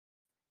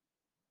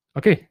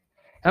Okay.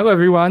 Hello,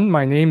 everyone.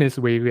 My name is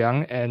Wei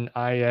Liang, and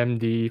I am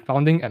the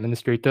founding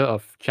administrator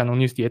of Channel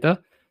News Theatre,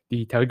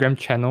 the Telegram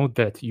channel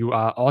that you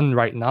are on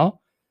right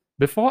now.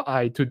 Before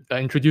I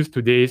introduce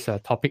today's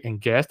topic and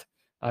guest,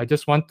 I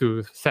just want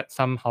to set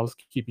some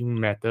housekeeping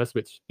matters,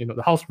 which,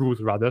 the house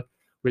rules rather,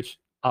 which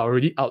are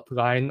already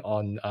outlined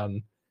on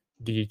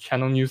the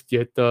Channel News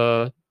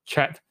Theatre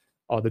chat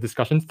or the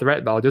discussion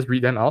thread, but I'll just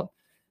read them out.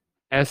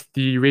 As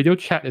the radio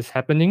chat is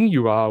happening,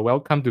 you are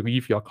welcome to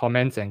leave your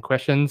comments and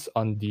questions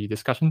on the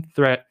discussion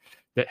thread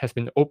that has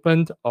been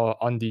opened or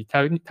on the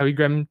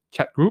Telegram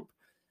chat group.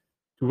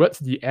 Towards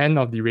the end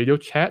of the radio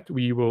chat,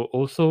 we will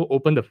also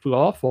open the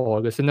floor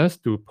for listeners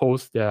to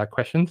post their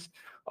questions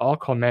or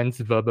comments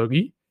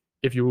verbally.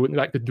 If you would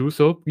like to do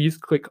so, please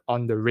click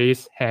on the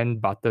raise hand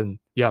button.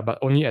 Yeah, but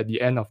only at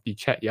the end of the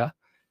chat, yeah.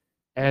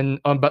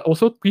 And but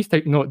also please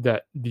take note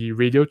that the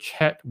radio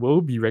chat will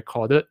be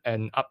recorded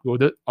and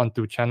uploaded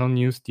onto Channel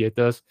News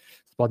Theatre's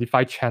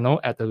Spotify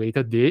channel at a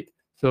later date.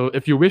 So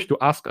if you wish to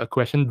ask a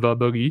question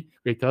verbally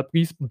later,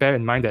 please bear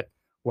in mind that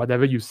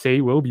whatever you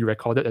say will be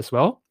recorded as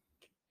well.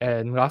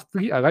 And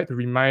lastly, I'd like to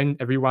remind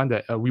everyone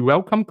that we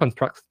welcome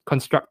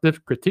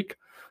constructive critique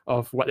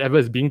of whatever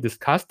is being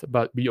discussed,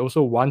 but we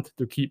also want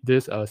to keep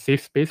this a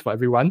safe space for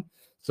everyone.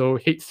 So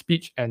hate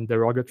speech and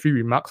derogatory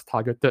remarks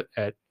targeted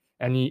at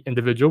any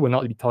individual will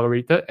not be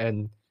tolerated,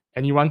 and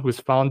anyone who is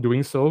found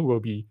doing so will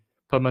be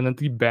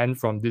permanently banned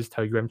from this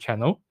Telegram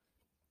channel.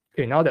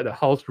 Okay, now that the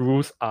house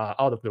rules are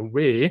out of the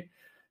way,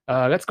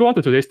 let's go on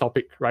to today's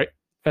topic, right?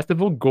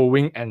 Festival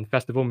going and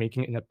festival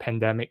making in a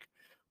pandemic,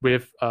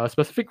 with a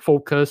specific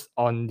focus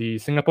on the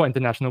Singapore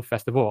International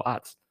Festival of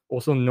Arts,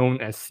 also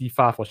known as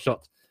SIFA for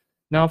short.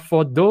 Now,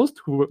 for those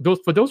who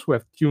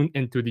have tuned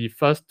into the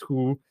first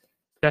two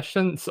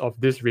sessions of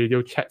this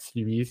radio chat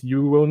series,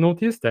 you will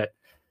notice that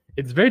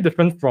it's very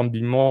different from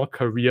the more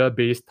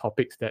career-based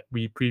topics that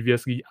we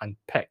previously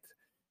unpacked.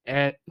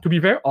 And to be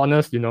very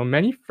honest,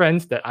 many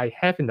friends that I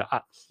have in the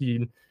art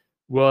scene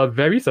were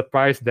very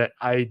surprised that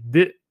I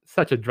did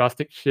such a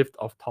drastic shift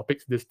of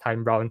topics this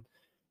time round.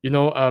 They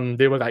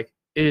were like,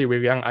 "Hey, Wei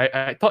Liang,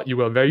 I thought you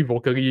were very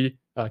vocally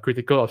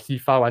critical of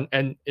SIFA one,"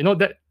 and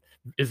that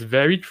is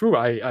very true.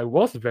 I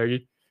was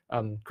very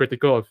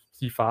critical of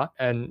SIFA,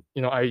 and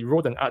I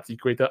wrote an Arts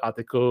Equator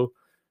article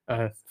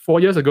 4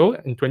 years ago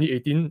in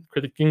 2018,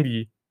 critiquing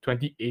the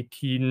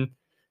 2018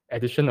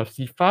 edition of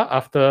SIFA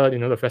after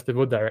the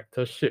festival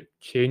directorship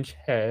changed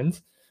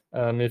hands.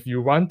 If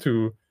you want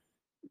to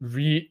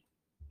read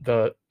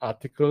the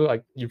article,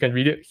 like you can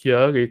read it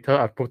here later.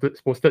 I've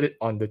posted it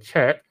on the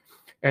chat,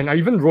 and I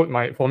even wrote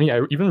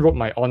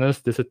my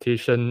honors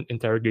dissertation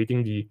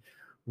interrogating the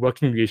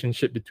working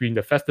relationship between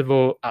the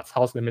Festival Arts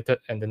House Limited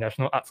and the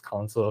National Arts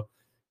Council.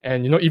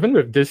 And even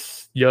with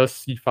this year's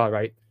SIFA,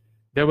 right,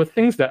 there were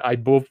things that I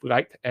both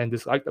liked and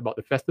disliked about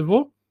the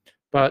festival.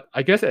 But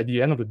I guess at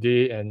the end of the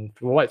day, and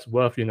for what it's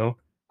worth,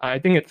 I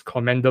think it's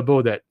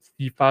commendable that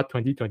SIFA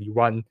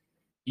 2021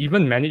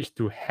 even managed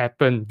to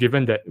happen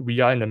given that we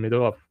are in the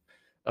middle of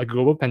a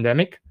global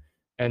pandemic,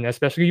 and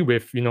especially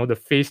with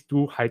the phase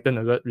 2 heightened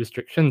alert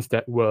restrictions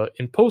that were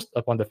imposed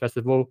upon the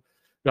festival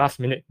last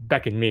minute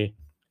back in May.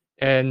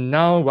 And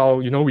now, while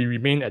we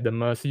remain at the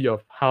mercy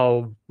of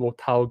how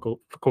volatile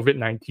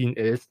COVID-19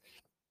 is,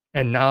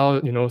 and now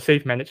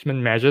safe management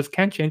measures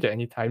can change at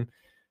any time,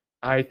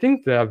 I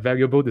think there are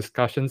valuable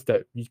discussions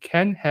that we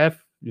can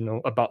have,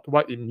 about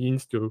what it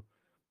means to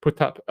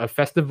put up a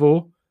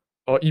festival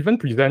or even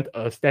present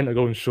a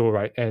standalone show,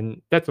 right?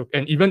 And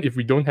even if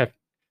we don't have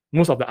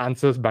most of the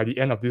answers by the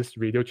end of this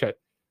radio chat,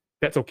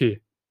 that's okay.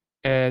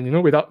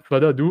 And without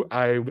further ado,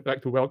 I would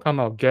like to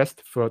welcome our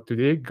guest for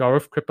today,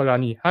 Gaurav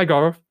Kripalani. Hi,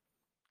 Gaurav.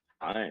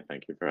 Hi,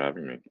 thank you for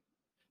having me.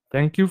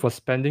 Thank you for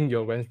spending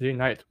your Wednesday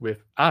night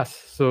with us.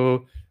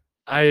 So,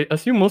 I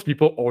assume most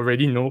people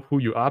already know who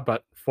you are,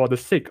 but for the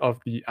sake of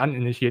the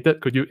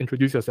uninitiated, could you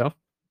introduce yourself?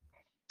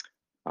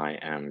 I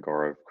am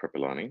Gaurav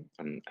Kripalani,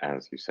 and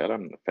as you said,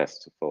 I'm the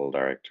festival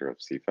director of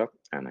SIFA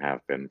and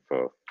have been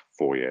for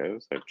 4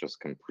 years. I've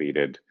just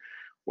completed,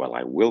 well,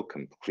 I will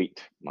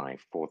complete my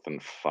fourth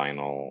and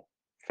final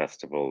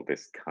festival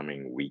this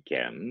coming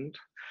weekend.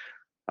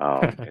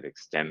 It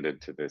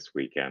extended to this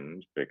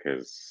weekend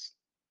because,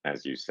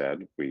 as you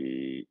said,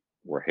 we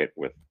were hit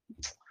with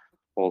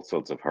all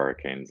sorts of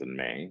hurricanes in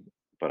May,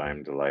 but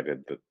I'm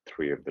delighted that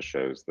three of the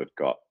shows that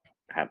got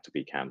had to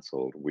be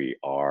cancelled, we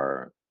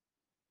are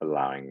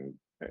allowing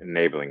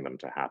enabling them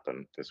to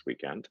happen this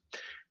weekend.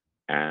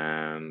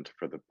 And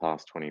for the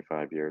past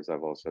 25 years,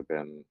 I've also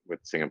been with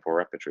Singapore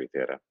Repertory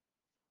Theatre.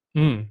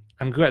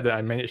 I'm glad that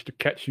I managed to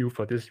catch you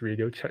for this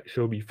radio chat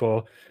show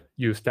before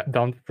you step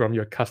down from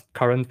your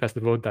current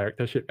festival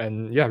directorship.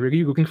 And yeah,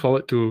 really looking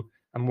forward to.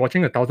 I'm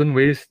watching A Thousand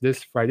Ways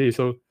this Friday,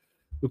 so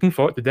looking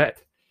forward to that.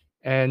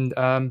 And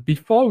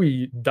before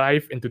we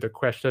dive into the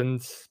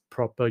questions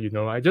proper,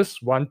 I just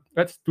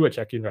let's do a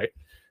check in, right?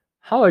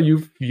 How are you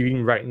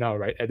feeling right now,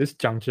 right, at this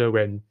juncture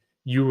when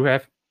you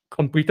have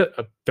completed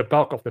the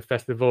bulk of the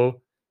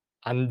festival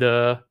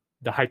under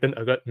the heightened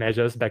alert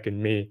measures back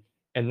in May,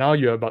 and now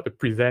you're about to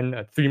present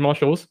three more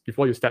shows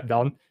before you step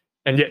down?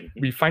 and yet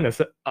we find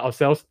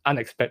ourselves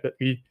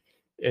unexpectedly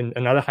in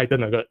another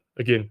heightened alert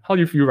again. How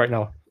do you feel right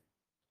now?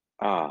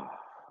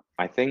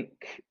 I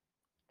think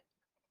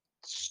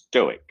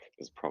stoic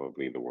is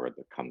probably the word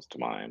that comes to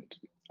mind.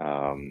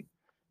 Um,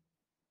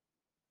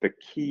 the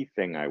key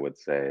thing I would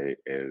say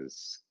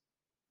is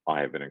I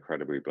have been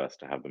incredibly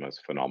blessed to have the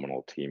most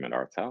phenomenal team at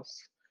Arts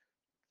House.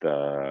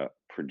 The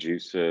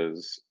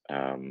producers,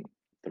 the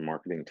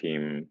marketing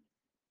team,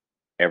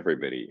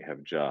 everybody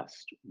have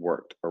just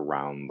worked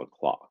around the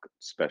clock,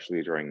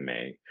 especially during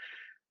May,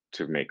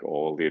 to make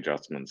all the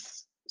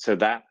adjustments. So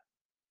that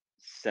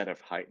set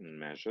of heightened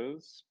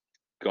measures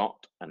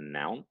got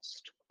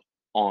announced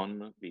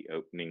on the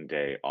opening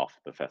day of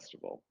the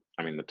festival.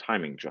 I mean, the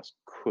timing just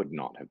could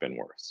not have been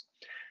worse.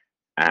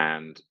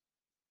 And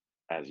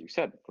as you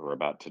said, we're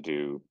about to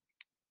do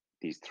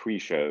these three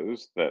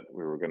shows that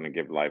we were going to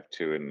give life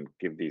to and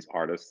give these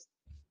artists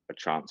a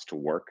chance to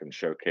work and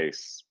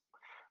showcase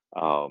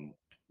um,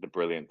 the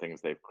brilliant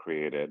things they've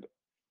created.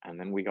 And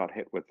then we got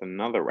hit with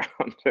another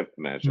round of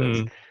measures.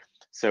 Hmm.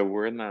 So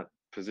we're in that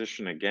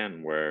position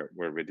again where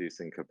we're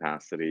reducing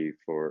capacity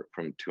for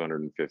from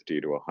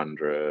 250 to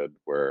 100.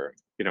 We're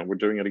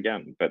doing it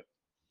again. But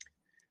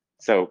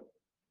so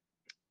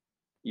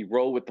you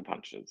roll with the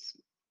punches.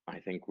 I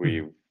think Hmm.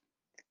 we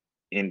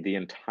in the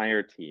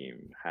entire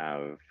team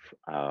have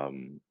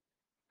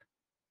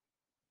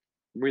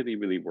really,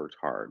 really worked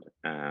hard,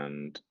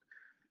 and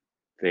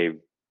they've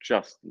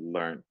just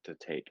learned to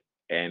take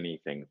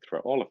anything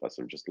thrown. All of us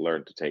have just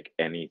learned to take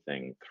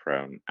anything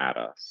thrown at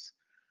us.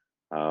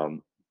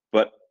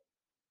 But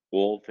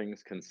all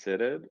things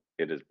considered,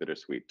 it is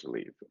bittersweet to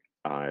leave.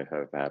 I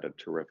have had a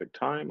terrific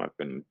time. I've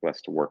been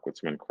blessed to work with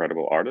some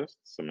incredible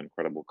artists, some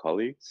incredible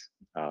colleagues.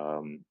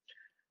 Um,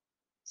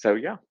 so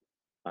yeah,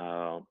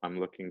 I'm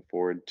looking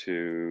forward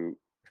to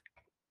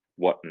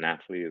what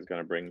Natalie is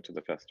going to bring to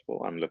the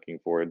festival. I'm looking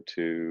forward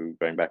to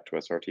going back to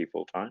SRT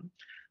full time.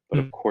 But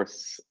of Hmm.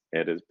 course,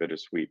 it is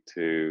bittersweet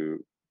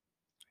to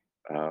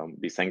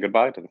be saying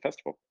goodbye to the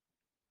festival.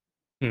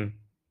 Hmm.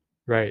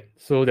 Right.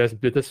 So there's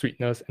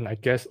bittersweetness, and I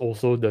guess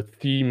also the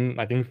theme,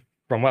 I think,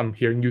 from what I'm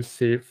hearing you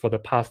say for the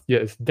past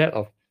year, is that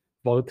of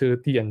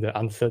volatility and the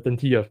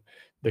uncertainty of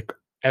the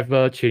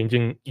ever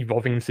changing,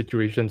 evolving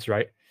situations,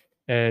 right?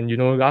 And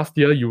last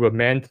year you were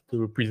meant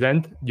to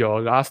present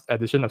your last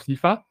edition of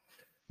CIFA,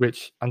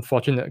 which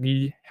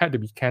unfortunately had to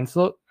be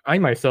cancelled. I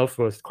myself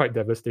was quite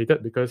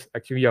devastated because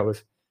actually I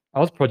was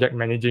project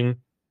managing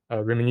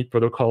Rimini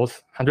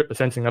protocols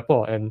 100%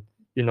 Singapore, and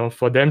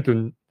for them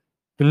to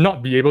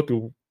not be able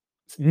to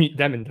meet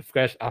them in the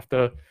flesh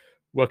after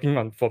working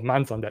on for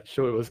months on that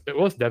show, it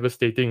was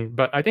devastating.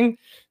 But I think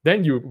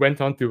then you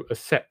went on to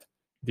accept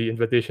the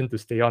invitation to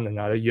stay on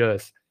another year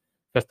as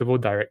festival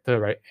director,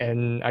 right?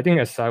 And I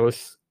think as I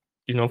was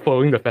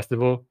following the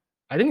festival,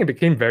 I think it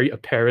became very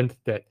apparent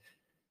that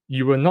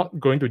you were not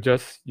going to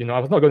just, I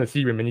was not going to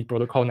see Rimini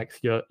Protocol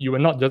next year. You were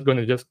not just going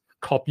to just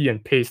copy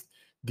and paste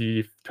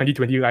the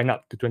 2020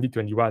 lineup to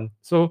 2021.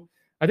 So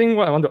I think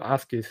what I want to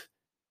ask is,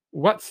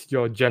 what's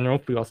your general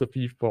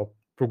philosophy for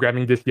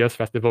programming this year's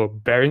festival,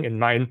 bearing in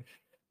mind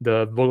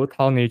the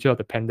volatile nature of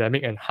the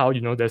pandemic and how,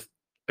 there's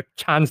a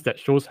chance that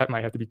shows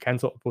might have to be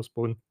cancelled or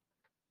postponed?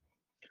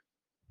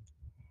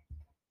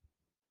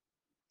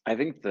 I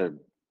think the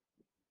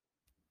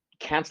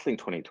canceling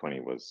 2020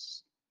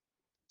 was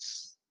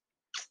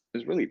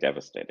really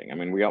devastating. I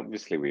mean, we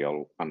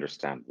all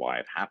understand why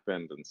it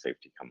happened, and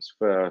safety comes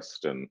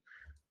first, and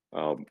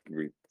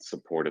we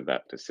supported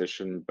that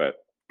decision. But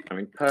I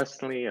mean,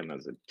 personally and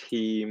as a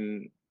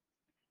team,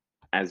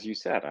 as you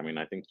said, I mean,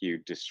 I think you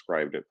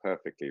described it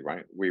perfectly,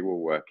 right? We were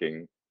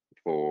working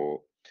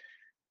for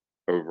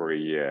over a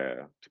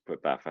year to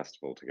put that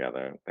festival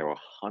together. There were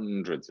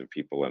hundreds of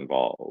people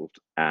involved,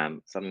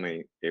 and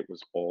suddenly it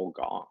was all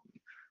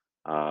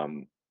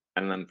gone.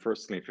 And then,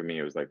 personally, for me,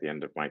 it was like the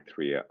end of my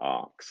 3 year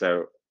arc.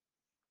 So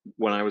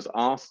when I was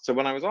asked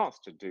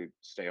to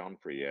stay on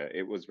for a year,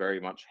 it was very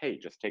much, hey,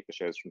 just take the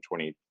shows from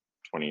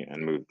 2020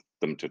 and move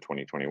them to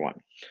 2021.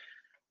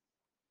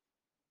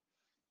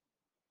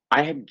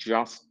 I had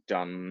just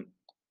done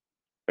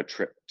a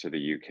trip to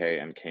the UK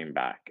and came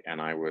back,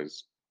 and I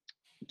was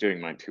doing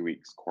my 2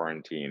 weeks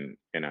quarantine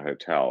in a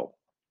hotel.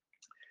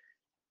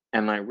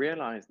 And I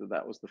realized that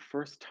that was the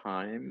first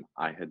time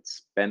I had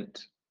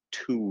spent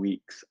 2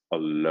 weeks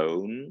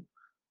alone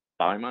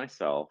by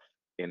myself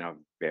in a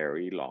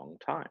very long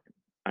time.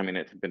 I mean,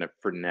 it had been a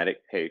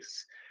frenetic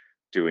pace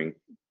doing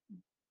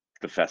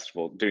the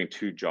festival, doing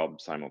two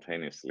jobs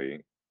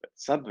simultaneously. But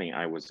suddenly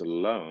I was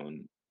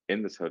alone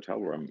in this hotel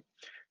room,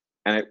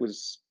 and it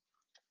was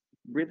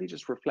really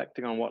just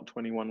reflecting on what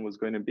 21 was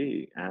going to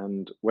be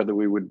and whether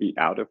we would be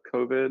out of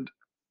COVID.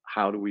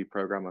 How do we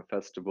program a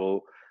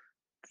festival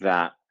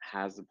that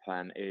has a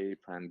plan A,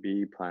 plan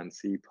B, plan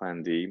C,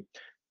 plan D?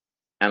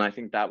 And I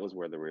think that was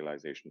where the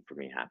realization for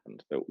me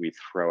happened, that we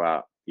throw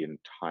out the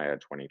entire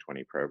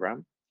 2020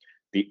 program.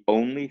 The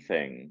only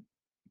thing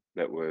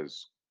that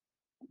was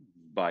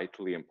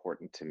vitally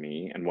important to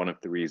me, and one of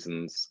the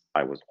reasons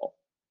I was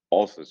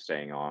also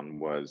staying on,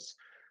 was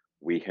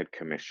we had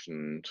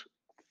commissioned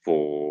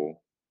 4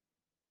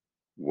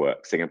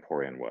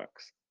 Singaporean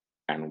works,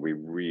 and we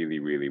really,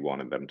 really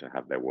wanted them to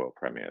have their world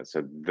premiere.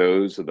 So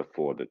those are the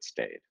 4 that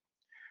stayed.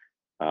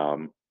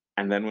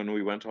 And then when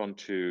we went on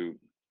to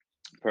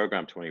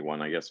Program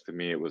 21, I guess for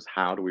me, it was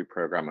how do we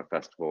program a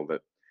festival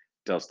that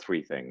does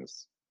 3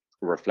 things?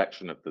 A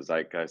reflection of the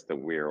zeitgeist that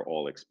we're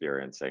all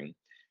experiencing.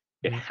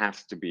 It Mm.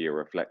 has to be a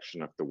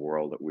reflection of the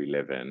world that we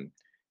live in.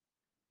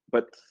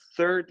 But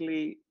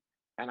thirdly,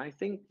 and I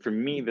think for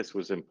me this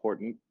was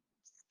important,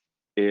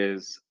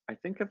 is I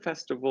think a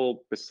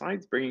festival,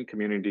 besides bringing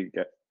community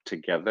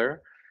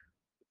together,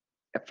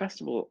 a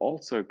festival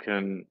also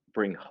can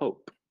bring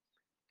hope.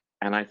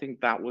 And I think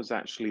that was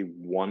actually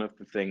one of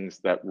the things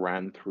that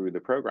ran through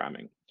the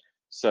programming.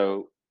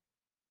 So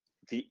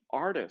the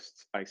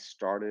artists I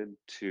started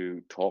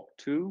to talk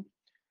to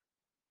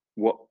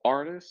were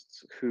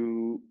artists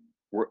who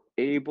were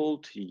able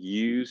to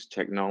use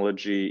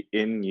technology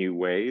in new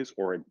ways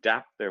or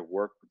adapt their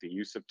work with the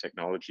use of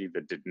technology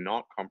that did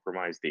not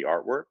compromise the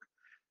artwork,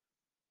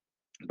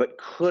 but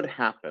could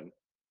happen.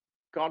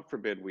 God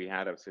forbid we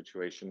had a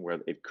situation where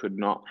it could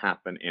not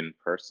happen in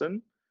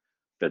person,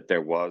 that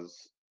there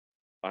was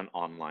an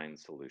online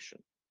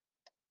solution.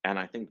 And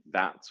I think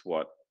that's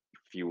what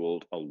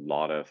fueled a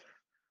lot of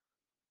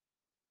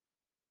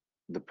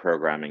the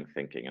programming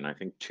thinking. And I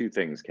think 2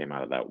 things came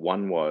out of that.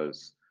 One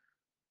was,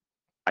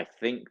 I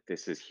think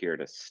this is here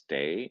to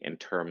stay in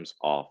terms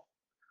of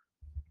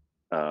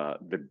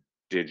the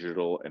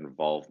digital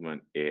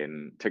involvement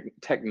in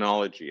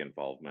technology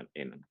involvement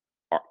in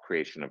art,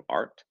 creation of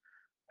art.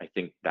 I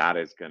think that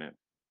is going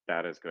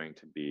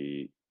to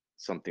be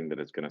something that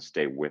is going to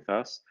stay with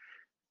us.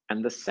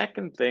 And the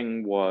second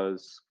thing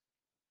was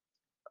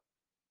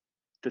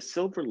the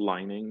silver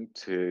lining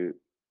to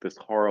this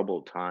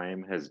horrible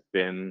time has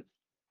been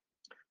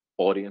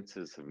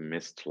audiences have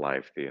missed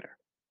live theater.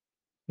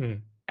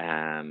 Mm.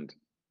 And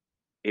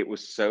it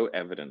was so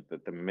evident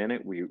that the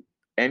minute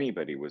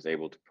anybody was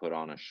able to put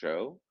on a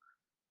show,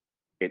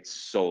 it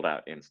sold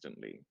out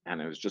instantly.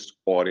 And it was just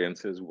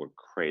audiences were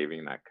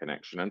craving that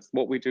connection. And it's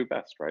what we do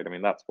best, right? I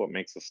mean, that's what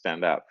makes us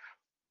stand out.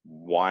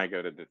 Why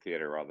go to the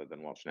theater rather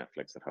than watch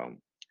Netflix at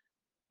home?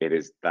 It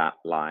is that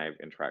live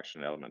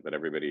interaction element that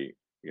everybody,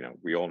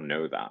 we all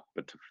know that,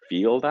 but to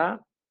feel that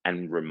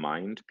and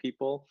remind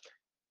people,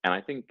 and I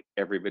think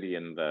I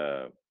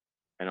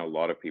know a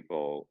lot of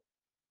people,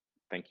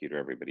 thank you to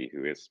everybody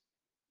who is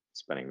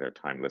spending their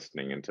time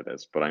listening into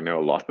this, but I know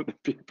a lot of the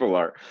people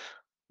are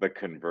the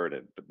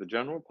converted, but the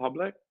general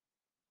public,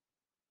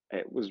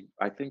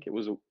 I think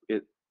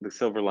the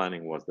silver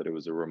lining was that it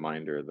was a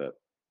reminder that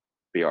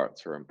the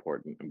arts are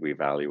important and we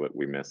value it,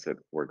 we miss it,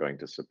 we're going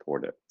to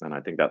support it. And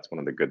I think that's one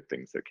of the good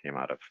things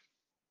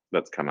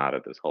that's come out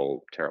of this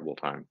whole terrible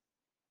time.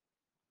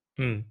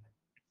 Mm.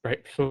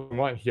 Right. So from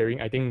what I'm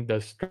hearing, I think the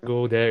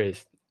struggle there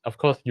is, of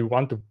course, you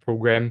want to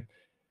program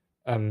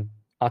um,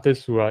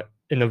 artists who are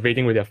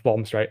innovating with their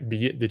forms, right?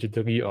 Be it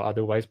digitally or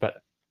otherwise.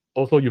 But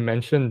also, you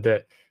mentioned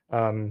that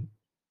um,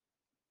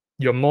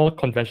 your more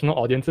conventional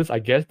audiences, I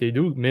guess, they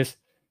do miss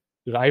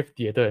live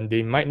theater and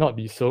they might not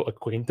be so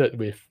acquainted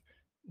with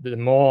the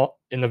more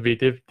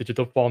innovative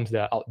digital forms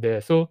that are out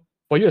there. So,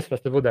 for you as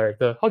festival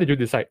director, how did you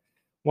decide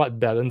what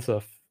balance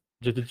of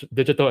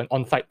digital and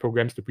on-site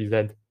programs to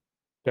present,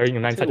 bearing in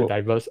I'll mind tell you such a what,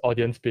 diverse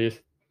audience base?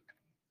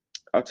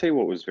 I'll tell you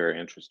what was very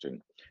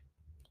interesting.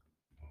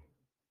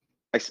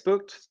 I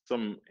spoke to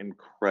some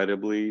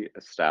incredibly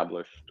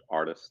established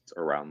artists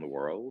around the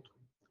world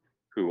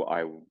who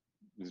I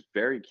was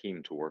very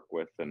keen to work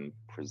with and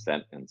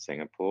present in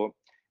Singapore.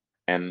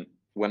 And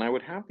when I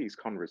would have these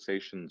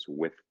conversations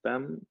with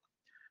them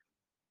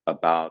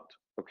about,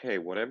 okay,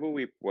 whatever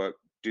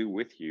do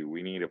with you,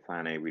 we need a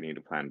plan A, we need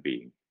a plan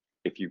B.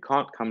 If you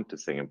can't come to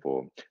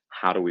Singapore,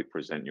 how do we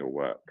present your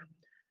work?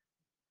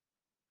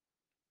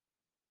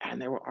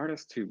 And there were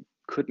artists who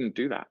couldn't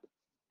do that.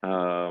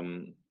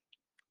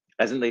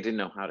 As in they didn't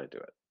know how to do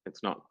it.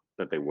 It's not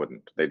that they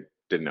wouldn't, they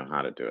didn't know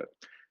how to do it.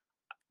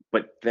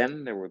 But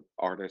then there were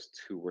artists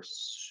who were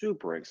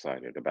super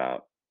excited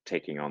about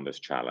taking on this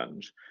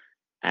challenge.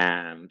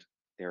 And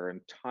their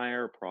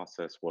entire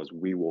process was,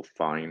 we will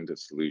find a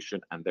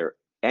solution. And their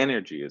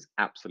energy is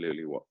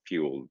absolutely what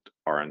fueled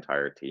our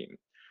entire team.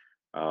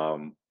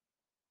 Um,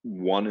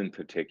 One in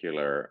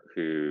particular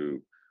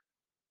who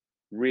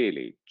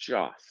really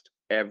just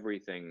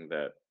everything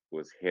that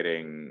was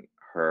hitting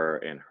her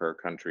in her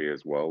country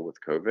as well with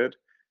COVID,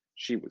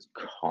 she was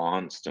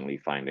constantly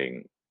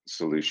finding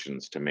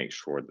solutions to make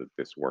sure that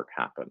this work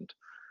happened.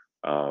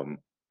 Um,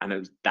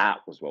 and that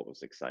was what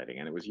was exciting.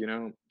 And it was,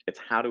 it's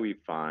how do we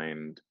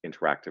find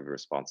interactive,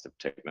 responsive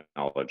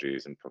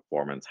technologies and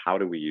performance? How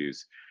do we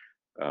use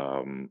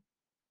um,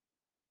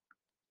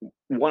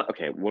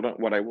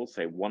 what I will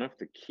say, one of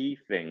the key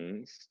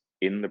things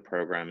in the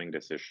programming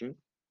decision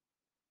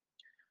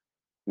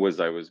was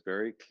I was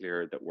very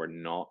clear that we're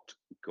not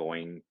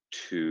going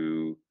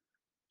to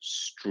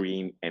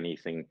stream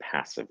anything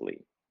passively,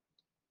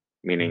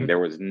 meaning Mhm. there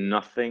was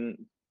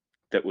nothing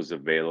that was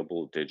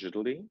available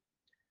digitally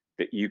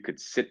that you could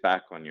sit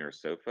back on your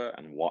sofa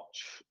and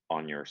watch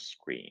on your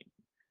screen.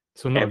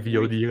 So not Every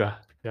VOD lah.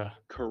 Yeah.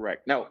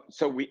 Correct. No,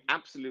 so we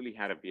absolutely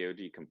had a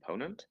VOD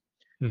component,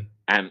 Mm,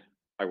 and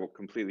I will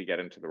completely get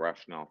into the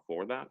rationale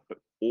for that. But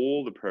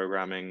all the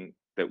programming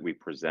that we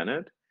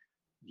presented,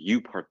 you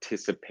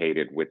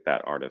participated with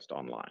that artist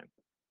online.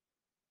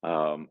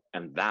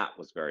 And that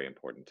was very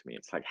important to me.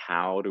 It's like,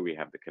 how do we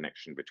have the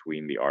connection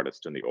between the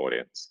artist and the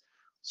audience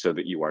so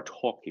that you are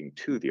talking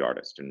to the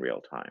artist in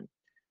real time?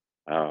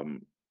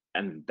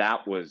 And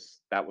that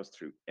was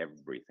through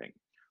everything.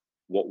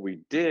 What we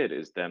did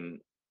is then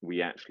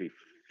we actually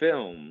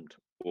filmed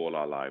all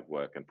our live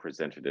work and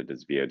presented it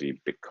as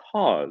VOD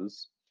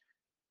because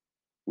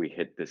we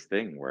hit this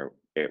thing where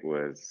it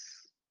was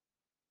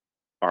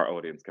our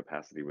audience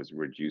capacity was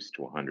reduced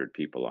to 100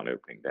 people on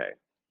opening day.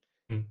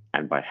 mm,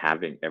 And by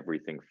having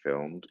everything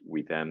filmed,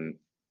 we then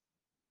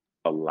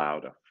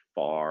allowed a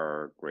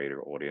far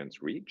greater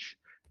audience reach,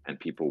 and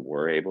people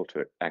were able to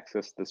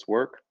access this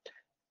work.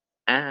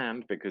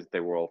 And because they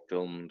were all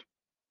filmed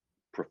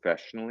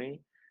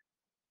professionally,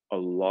 a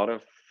lot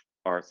of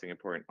our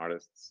Singaporean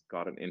artists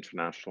got an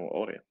international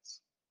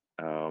audience.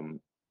 Um,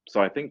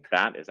 so I think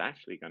that is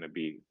actually going to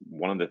be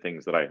one of the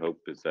things that I hope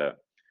is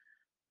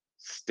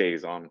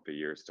stays on for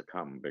years to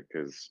come,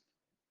 because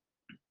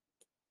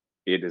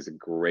it is a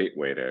great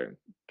way to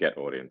get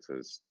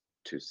audiences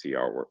to see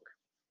our work.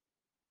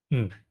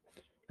 mm.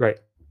 Right.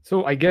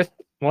 So I guess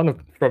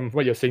from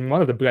what you're saying,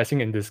 one of the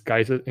blessing in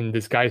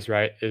disguise,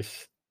 right,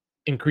 is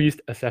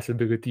increased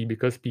accessibility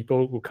because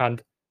people who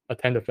can't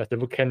attend the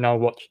festival can now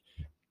watch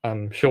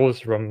shows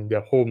from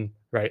their home,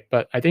 right?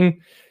 But I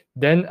think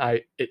then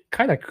it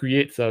kind of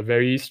creates a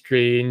very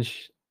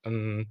strange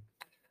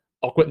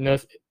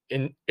awkwardness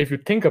in if you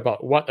think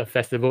about what a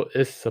festival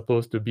is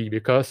supposed to be,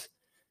 because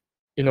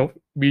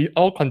we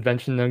all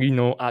conventionally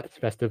know arts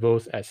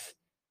festivals as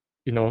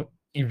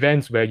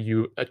events where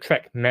you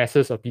attract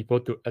masses of people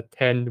to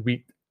attend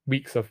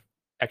weeks of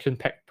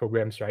action-packed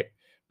programs, right?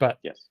 But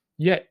Yes.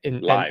 yet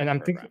in Live and I'm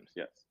thinking programs,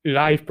 yes.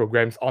 live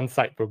programs,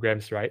 on-site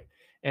programs, right?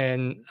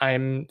 And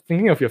I'm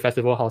thinking of your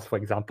festival house, for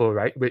example,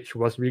 right, which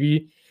was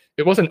really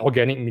it was an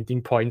organic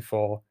meeting point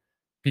for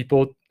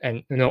people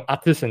and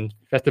artists and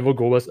festival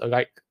goers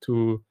alike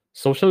to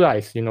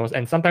socialize,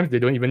 and sometimes they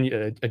don't even need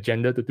an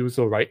agenda to do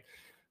so, right?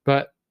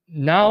 But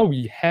now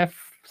we have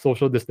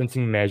social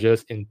distancing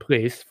measures in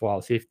place for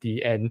our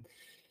safety, and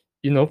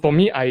for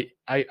me, I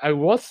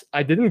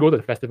didn't go to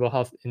the festival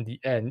house in the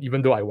end,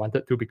 even though I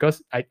wanted to,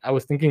 because I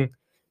was thinking,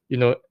 you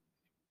know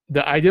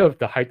the idea of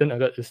the heightened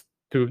alert is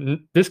to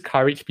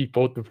discourage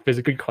people to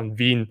physically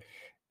convene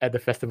at the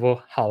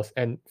festival house,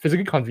 and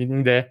physically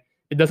convening there,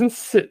 it doesn't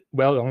sit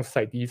well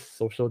alongside these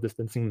social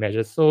distancing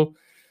measures. So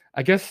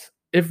I guess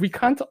if we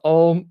can't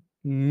all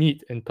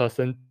meet in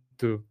person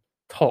to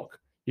talk,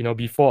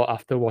 before or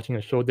after watching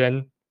a show,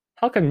 then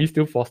how can we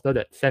still foster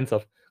that sense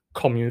of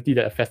community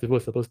that a festival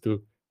is supposed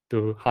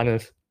to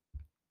harness?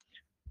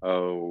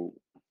 Oh,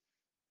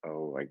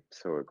 I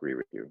so agree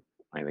with you.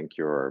 I think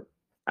you're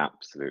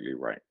absolutely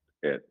right.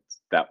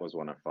 That was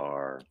one of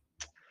our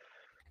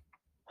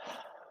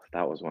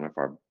that was one of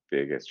our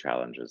biggest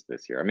challenges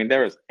this year. I mean,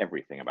 there is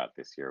everything about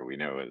this year we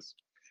know is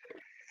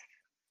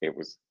it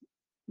was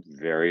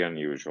very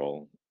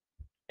unusual.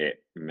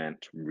 It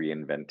meant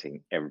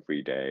reinventing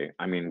every day.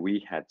 I mean,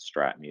 we had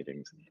strat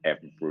meetings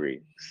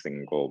every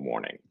single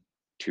morning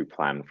to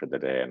plan for the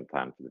day and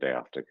plan for the day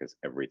after, because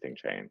everything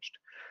changed.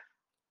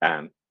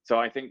 And so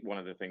I think one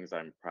of the things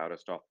I'm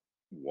proudest of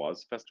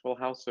was Festival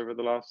House over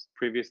the last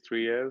previous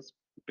 3 years,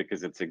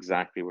 because it's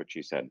exactly what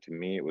you said. To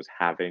me, it was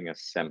having a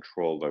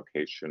central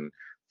location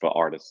for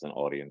artists and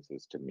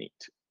audiences to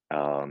meet.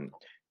 Um,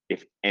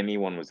 if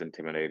anyone was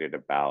intimidated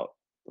about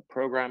the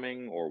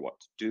programming or what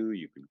to do,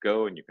 you could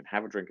go and you can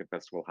have a drink at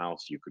Festival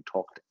House. You could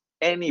talk to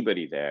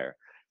anybody there,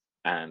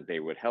 and they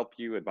would help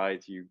you,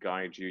 advise you,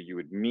 guide you. You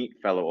would meet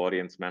fellow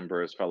audience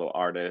members, fellow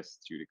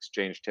artists. You'd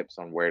exchange tips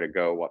on where to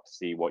go, what to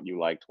see, what you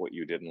liked, what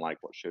you didn't like,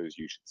 what shows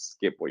you should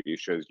skip, what you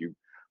shows you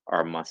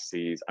are must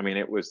sees. I mean,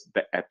 it was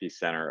the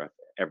epicenter of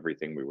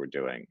everything we were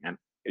doing. And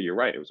you're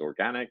right, it was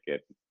organic.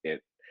 It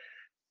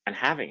and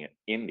having it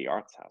in the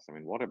Arts House. I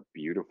mean, what a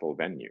beautiful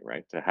venue,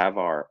 right? To have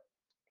our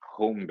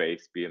home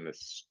base be in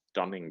this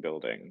stunning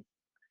building.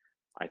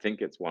 I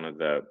think it's one of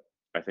the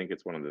I think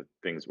it's one of the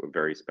things that were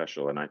very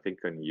special. And I think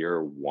in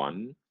year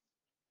one,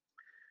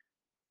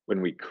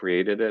 when we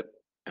created it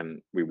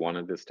and we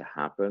wanted this to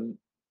happen,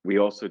 we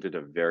also did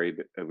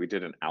we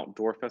did an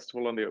outdoor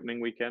festival on the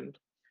opening weekend,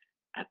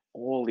 and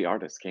all the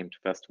artists came to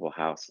Festival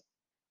House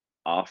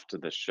after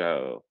the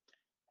show,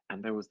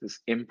 and there was this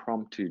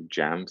impromptu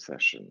jam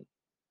session,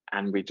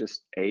 and we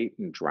just ate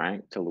and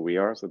drank till the wee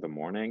hours of the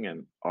morning,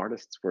 and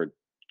artists were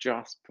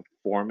just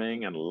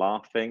performing and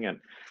laughing. And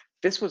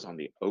this was on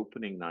the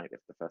opening night of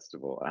the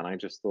festival, and I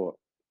just thought,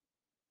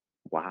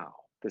 wow,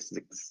 this is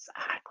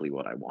exactly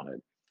what I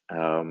wanted.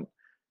 Um,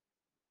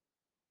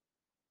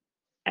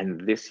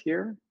 and this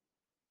year,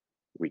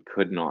 we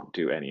could not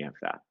do any of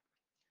that.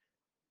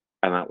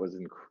 And that was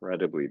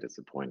incredibly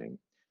disappointing.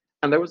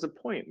 And there was a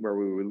point where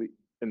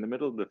in the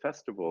middle of the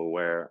festival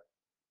where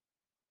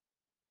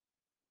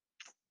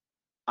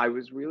I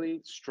was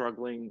really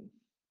struggling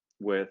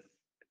with,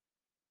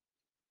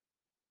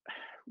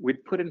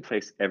 we'd put in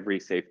place every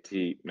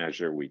safety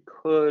measure we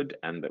could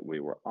and that we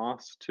were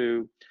asked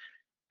to,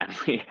 and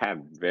we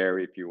had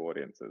very few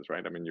audiences,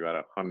 right? I mean, you had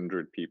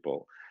 100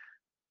 people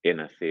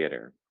in a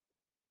theater,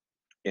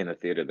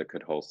 that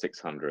could hold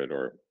 600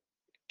 or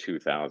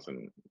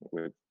 2,000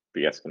 with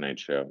the Esplanade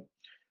show.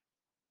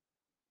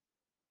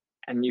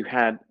 And you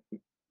had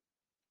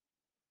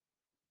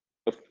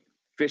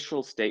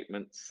official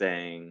statements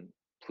saying,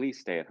 please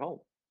stay at home,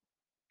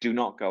 do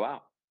not go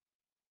out,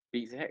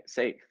 be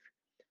safe.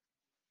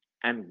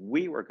 And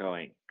we were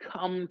going,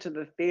 come to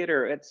the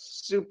theater,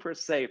 it's super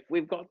safe,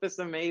 we've got this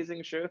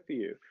amazing show for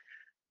you.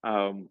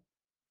 And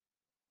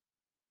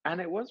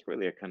it was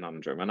really a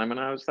conundrum. And I mean,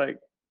 I was like,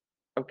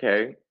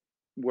 okay,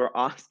 we're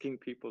asking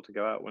people to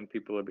go out when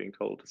people are being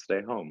told to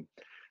stay home.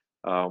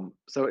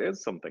 So it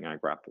is something I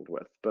grappled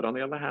with. But on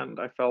the other hand,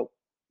 I felt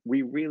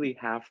we really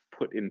have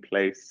put in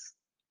place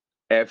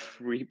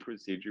every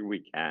procedure we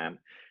can,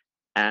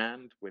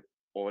 and with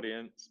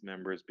audience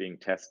members being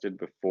tested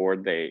before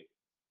they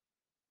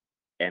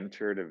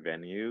entered a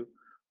venue,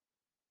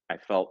 I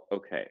felt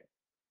okay.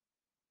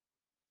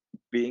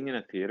 Being in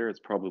a theater is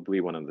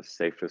probably one of the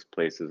safest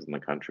places in the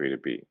country to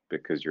be,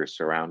 because you're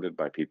surrounded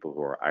by people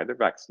who are either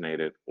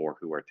vaccinated or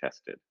who are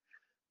tested.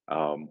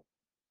 Um,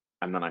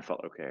 and then I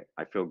felt, okay,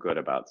 I feel good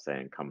about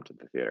saying, come to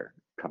the theater,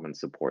 come and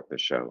support the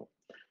show.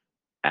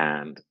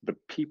 And the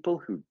people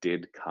who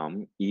did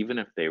come, even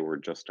if they were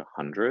just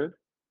 100,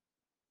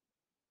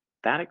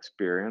 that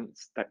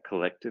experience, that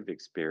collective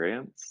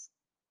experience,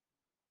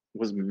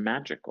 was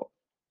magical.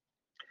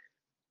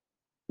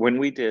 When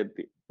we did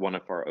one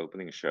of our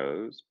opening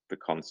shows, the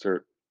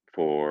concert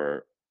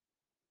for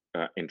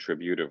in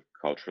tribute of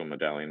cultural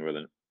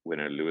medallion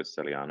winner Louis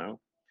Celiano,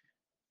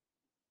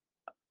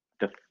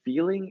 the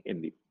feeling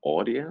in the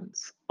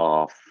audience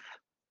of,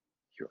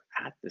 you're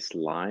at this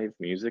live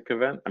music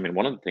event. I mean,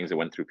 one of the things that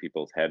went through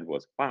people's head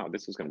was, wow,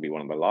 this is going to be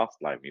one of the last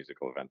live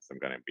musical events I'm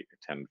going to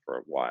attend for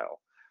a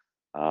while.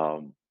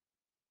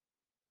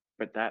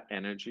 But that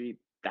energy,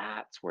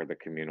 that's where the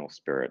communal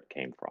spirit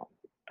came from.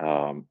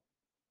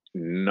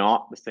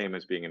 Not the same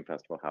as being in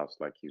Festival House,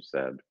 like you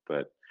said,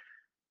 but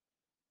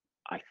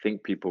I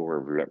think people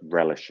were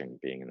relishing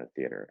being in the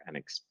theater and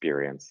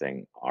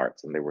experiencing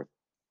arts, and they were,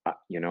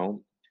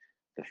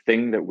 the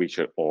thing that we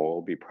should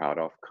all be proud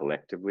of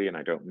collectively, and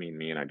I don't mean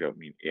me and I don't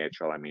mean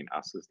AHL, I mean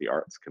us as the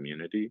arts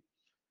community,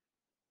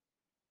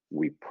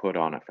 we put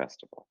on a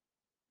festival.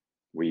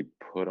 We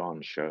put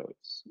on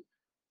shows.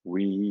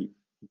 We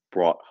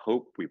brought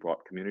hope, we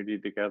brought community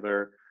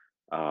together,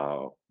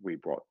 we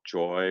brought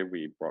joy,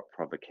 we brought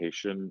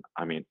provocation.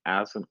 I mean,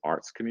 as an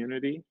arts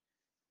community,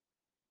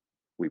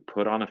 we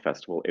put on a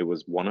festival. It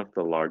was one of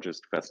the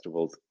largest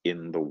festivals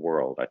in the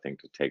world, I think,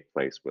 to take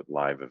place with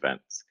live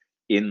events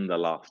in the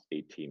last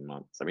 18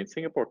 months. I mean,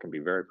 Singapore can be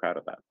very proud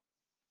of that.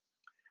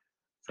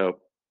 So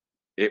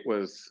it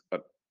was a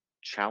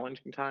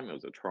challenging time. It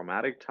was a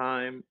traumatic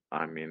time.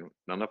 I mean,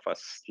 none of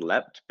us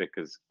slept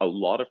because a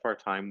lot of our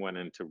time went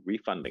into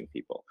refunding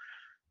people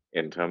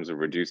in terms of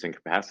reducing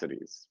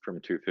capacities from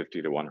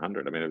 250 to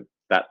 100. I mean,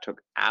 that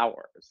took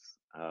hours,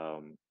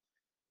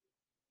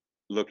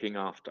 looking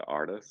after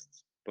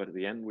artists. But at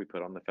the end, we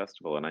put on the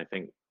festival, and I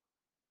think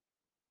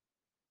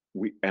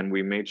we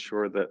made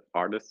sure that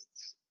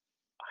artists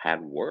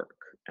had work,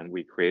 and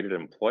we created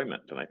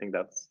employment, and I think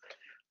that's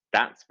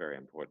very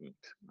important.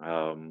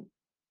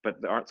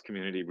 But the arts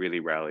community really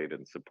rallied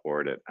and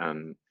supported,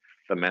 and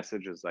the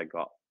messages I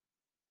got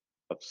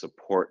of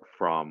support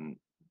from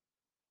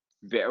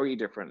very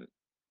different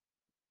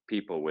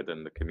people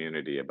within the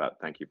community about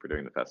thank you for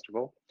doing the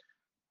festival,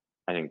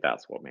 I think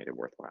that's what made it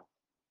worthwhile.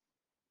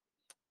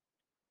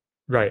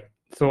 Right.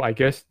 So I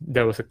guess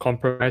there was a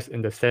compromise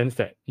in the sense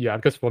that, yeah,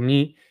 because for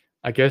me,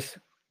 I guess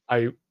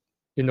I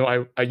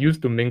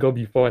used to mingle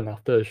before and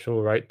after a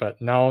show, right?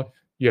 But now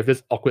you have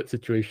this awkward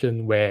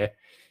situation where,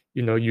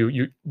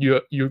 you're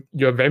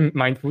very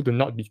mindful to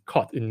not be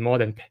caught in more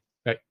than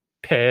like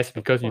pairs,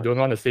 because you don't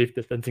want a safe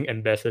distancing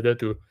ambassador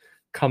to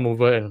come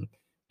over and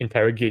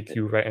interrogate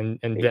you, right? And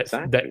that's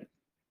that, Exactly.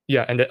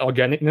 yeah, and the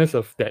organicness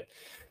of that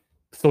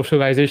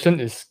socialization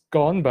is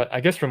gone. But I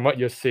guess from what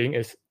you're saying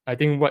is, I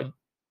think what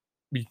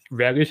we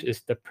relish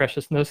is the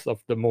preciousness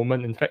of the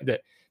moment. In fact,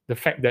 that the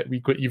fact that we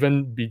could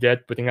even be there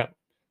putting up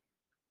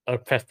a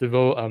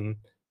festival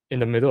in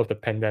the middle of the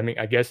pandemic,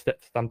 I guess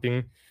that's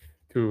something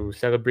to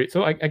celebrate.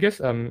 So I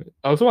guess I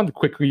also want to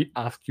quickly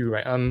ask you,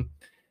 right?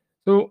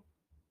 So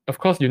of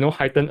course,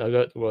 heightened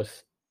alert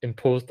was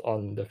imposed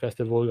on the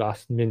festival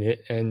last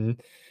minute,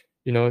 and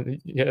you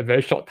had a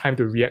very short time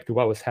to react to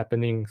what was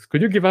happening.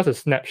 Could you give us a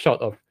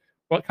snapshot of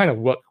what kind of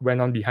work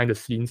went on behind the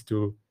scenes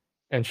to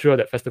ensure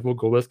that festival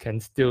goers can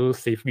still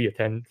safely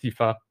attend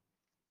SIFA?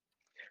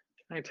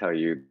 Can I tell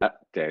you, that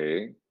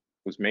day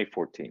was May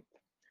 14th,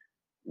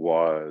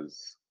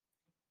 was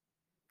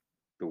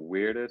the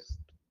weirdest,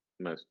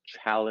 most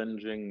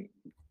challenging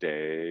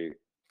day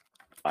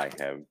I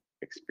have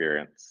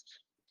experienced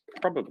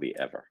probably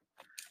ever.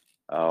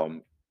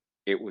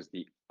 It was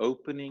the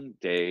opening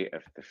day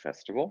of the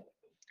festival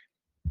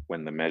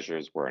when the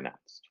measures were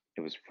announced.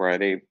 It was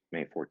Friday,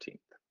 May 14th,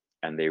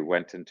 and they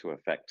went into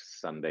effect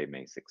Sunday,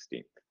 May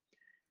 16th.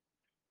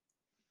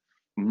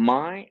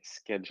 My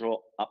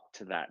schedule up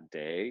to that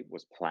day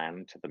was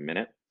planned to the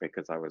minute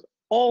because I was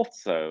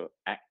also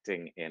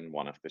acting in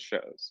one of the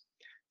shows.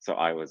 So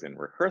I was in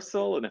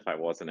rehearsal, and if I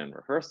wasn't in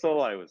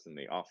rehearsal, I was in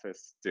the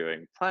office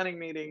doing planning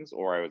meetings,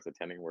 or I was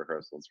attending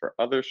rehearsals for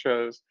other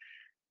shows.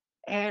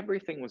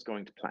 Everything was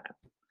going to plan.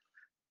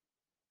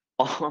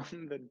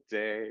 On the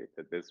day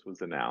that this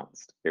was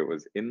announced, it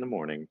was in the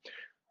morning.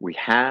 We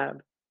had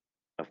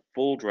a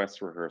full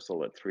dress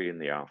rehearsal at 3 in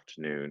the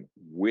afternoon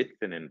with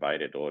an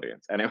invited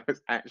audience. And it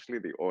was actually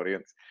the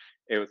audience,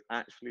 it was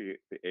actually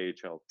the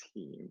AHL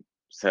team.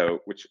 So,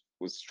 which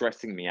was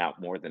stressing me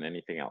out more than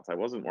anything else. I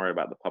wasn't worried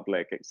about the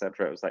public,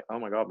 etc. It was like, oh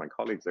my God, my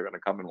colleagues are going to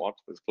come and watch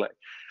this play.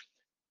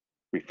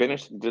 We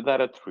finished, did that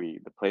at 3.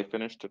 The play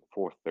finished at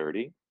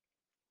 4:30.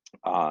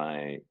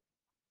 I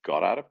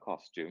got out of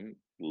costume,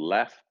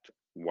 left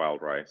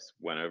Wild Rice,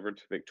 went over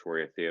to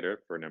Victoria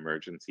Theatre for an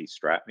emergency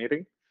strat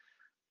meeting.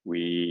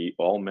 We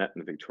all met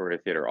in the Victoria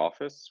Theatre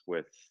office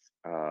with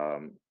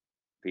the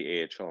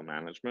AHL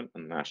management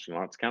and the National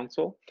Arts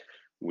Council.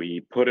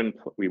 We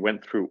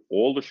went through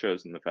all the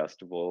shows in the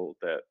festival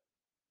that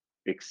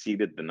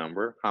exceeded the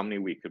number, how many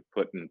we could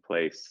put in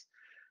place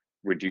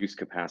reduced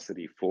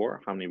capacity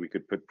for, how many we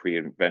could put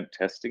pre-event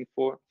testing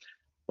for.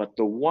 But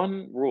the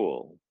one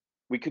rule,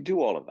 we could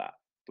do all of that.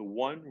 The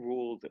one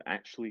rule that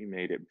actually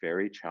made it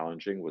very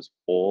challenging was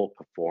all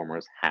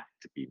performers had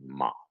to be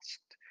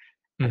masked.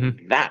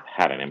 And that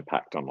had an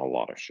impact on a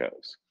lot of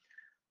shows.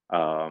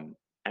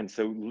 And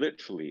so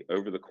literally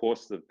over the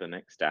course of the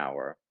next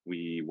hour,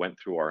 we went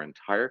through our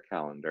entire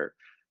calendar,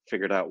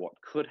 figured out what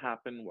could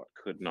happen, what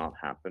could not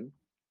happen.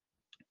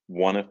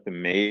 One of the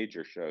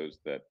major shows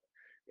that,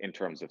 in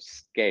terms of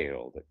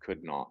scale, that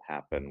could not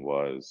happen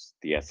was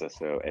the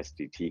SSO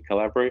SDT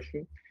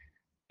collaboration,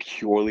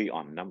 purely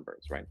on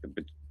numbers, right?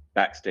 The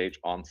backstage,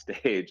 on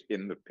stage,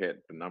 in the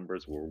pit, the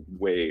numbers were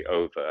way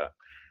over.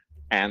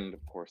 And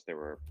of course, there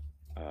were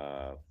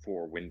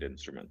 4 wind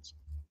instruments.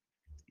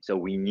 So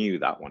we knew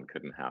that one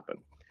couldn't happen.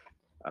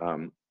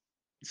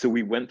 So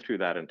we went through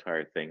that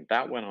entire thing.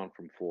 That went on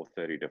from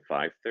 4:30 to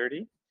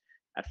 5:30.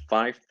 At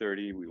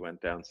 5:30, we went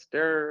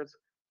downstairs.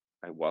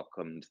 I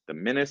welcomed the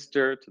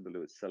minister to the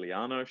Louis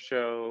Celiano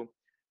show,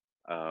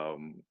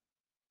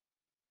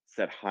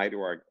 said hi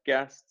to our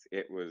guests.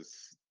 It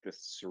was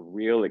this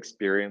surreal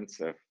experience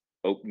of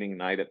opening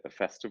night at the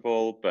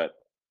festival, but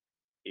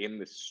in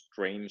this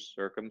strange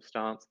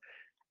circumstance.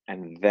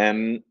 And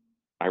then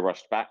I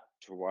rushed back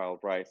to Wild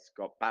Rice,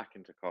 got back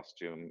into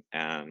costume,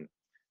 and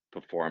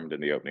performed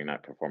in the opening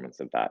night performance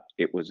of that.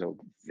 It was a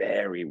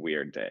very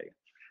weird day.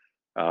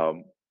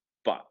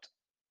 But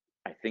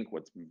I think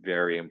what's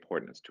very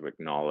important is to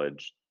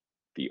acknowledge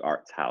the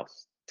Arts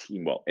House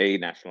team, well,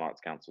 National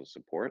Arts Council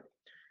support.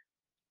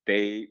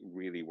 They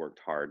really worked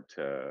hard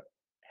to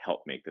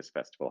help make this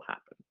festival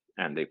happen.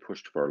 And they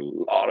pushed for a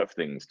lot of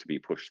things to be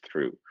pushed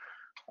through,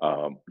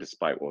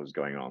 despite what was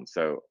going on.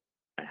 So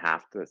I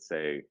have to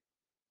say,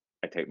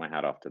 I take my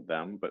hat off to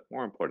them, but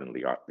more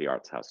importantly, the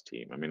Arts House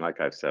team. I mean,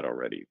 like I've said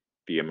already,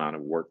 the amount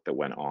of work that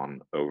went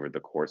on over the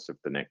course of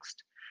the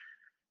next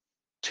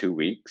 2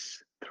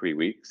 weeks, 3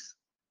 weeks,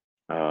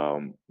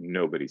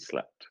 nobody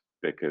slept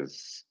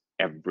because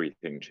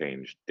everything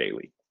changed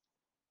daily.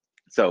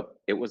 So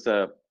it was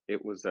a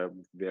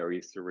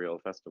very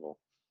surreal festival.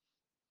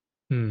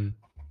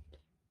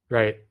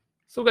 Right.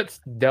 So let's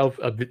delve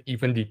a bit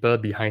even deeper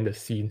behind the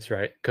scenes,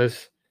 right?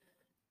 Because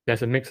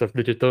there's a mix of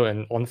digital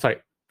and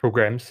on-site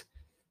programs,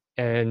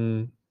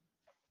 and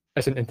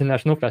as an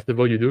international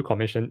festival, you do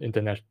present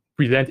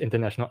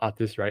international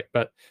artists, right?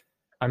 But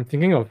I'm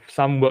thinking of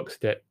some works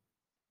that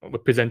were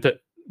presented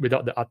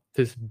without the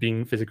artist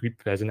being physically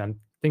present. I'm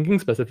thinking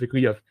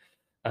specifically of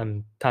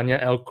Tanya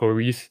L.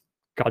 Corey's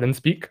Garden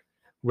Speak,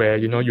 where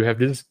you have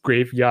this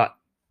graveyard,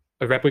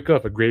 a replica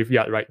of a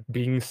graveyard, right,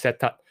 being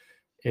set up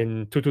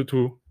in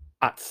 222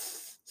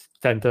 Arts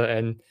Center,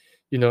 and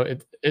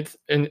it's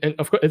and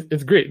of course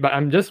it's great. But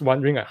I'm just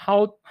wondering, like,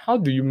 how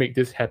do you make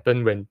this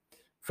happen when,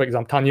 for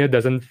example, Tanya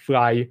doesn't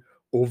fly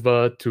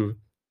over to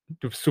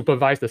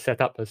supervise the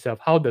setup herself?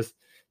 How do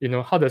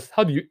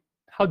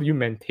you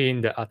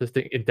maintain the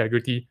artistic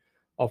integrity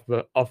of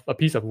a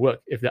piece of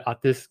work if the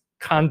artist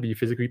can't be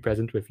physically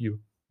present with you?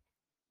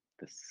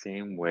 The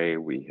same way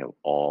we have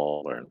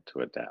all learned to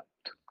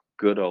adapt.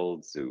 Good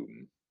old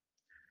Zoom.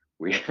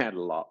 We had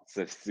lots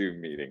of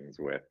Zoom meetings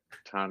with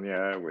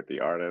Tanya, with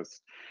the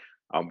artists,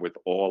 with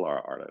all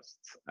our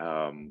artists.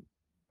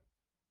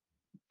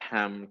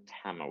 Pam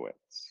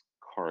Tamowitz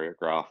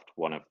choreographed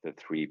one of the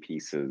 3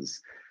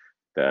 pieces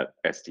that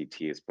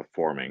SDT is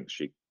performing.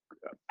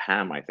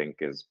 Pam, I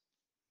think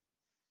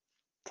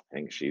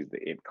she's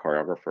the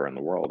choreographer in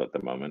the world at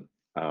the moment.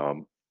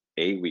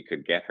 We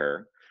could get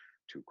her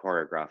to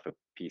choreograph a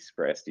piece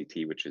for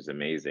SDT, which is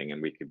amazing.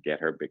 And we could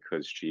get her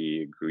because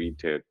she agreed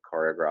to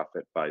choreograph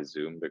it by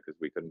Zoom because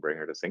we couldn't bring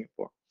her to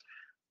Singapore.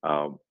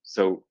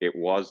 So it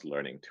was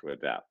learning to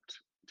adapt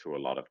to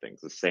a lot of things.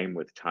 The same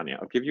with Tanya.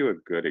 I'll give you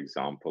a good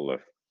example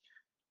of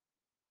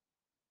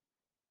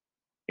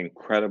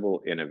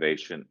incredible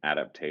innovation,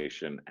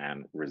 adaptation,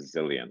 and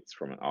resilience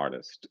from an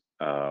artist.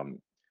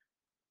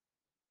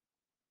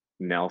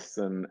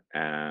 Nelson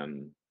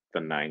and the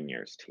 9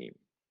 Years team.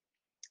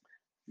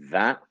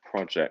 That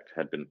project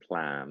had been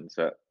planned.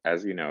 So,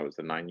 as you know, it was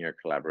a 9-year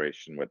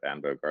collaboration with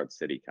Anne Bogart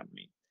City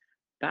Company.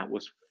 That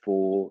was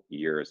 4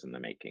 years in the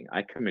making.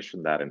 I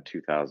commissioned that in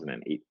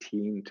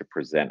 2018 to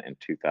present in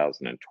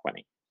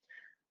 2020.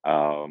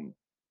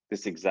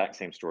 This exact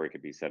same story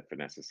could be said for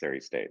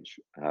Necessary Stage.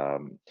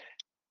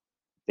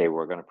 They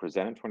were going to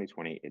present in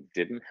 2020. It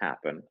didn't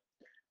happen.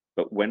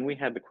 But when we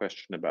had the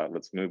question about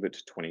let's move it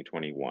to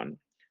 2021,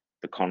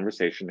 the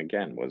conversation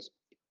again was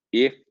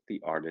if the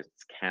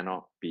artists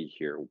cannot be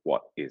here,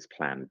 what is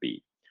plan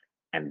B?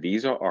 And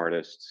these are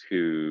artists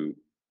who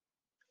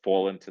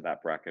fall into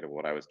that bracket of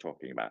what I was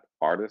talking about,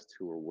 artists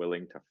who are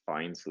willing to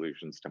find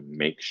solutions to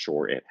make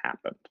sure it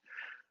happened.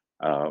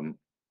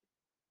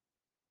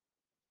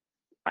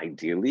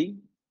 Ideally,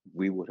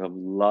 we would have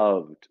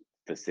loved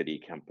the City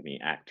Company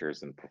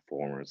actors and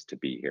performers to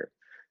be here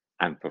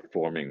and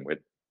performing with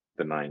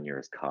the 9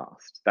 Years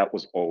cast. That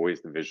was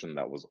always the vision,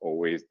 that was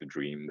always the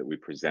dream that we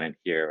presented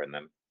here and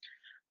then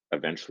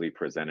eventually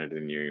presented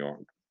in New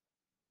York.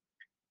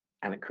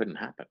 And it couldn't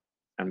happen.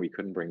 And we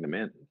couldn't bring them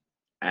in.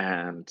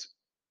 And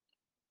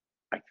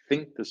I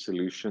think the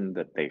solution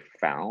that they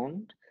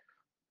found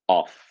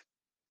of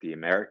the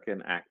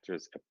American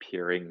actors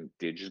appearing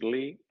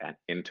digitally and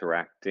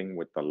interacting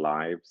with the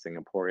live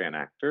Singaporean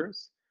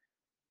actors,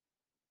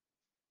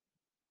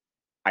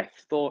 I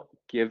thought,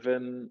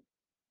 given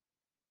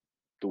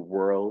the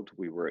world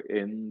we were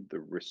in, the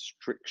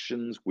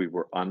restrictions we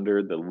were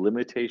under, the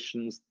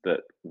limitations that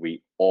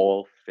we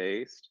all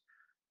faced,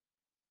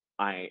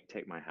 I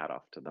take my hat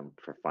off to them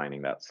for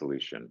finding that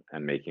solution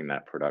and making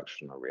that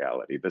production a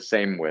reality. The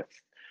same with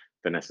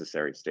the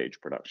Necessary Stage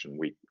production.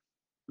 We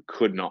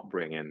could not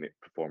bring in the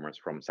performers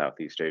from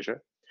Southeast Asia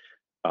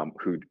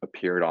who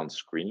appeared on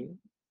screen.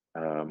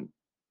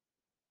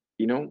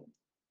 You know,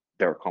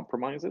 there are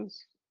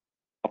compromises.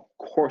 Of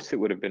course, it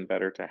would have been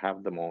better to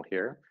have them all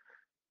here.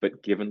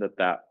 But given that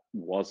that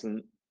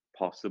wasn't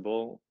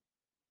possible,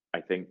 I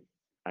think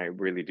I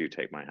really do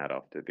take my hat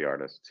off to the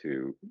artists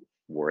who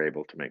were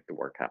able to make the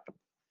work happen.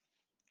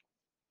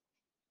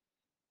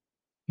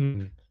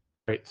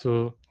 Right.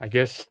 So I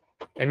guess,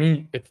 I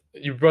mean,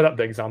 you brought up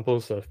the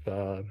examples of,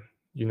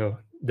 you know,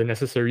 the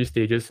Necessary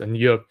Stages, and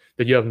the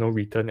Year of No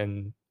Return,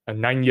 and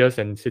 9 Years,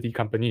 and City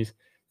Company's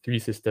Three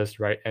Sisters,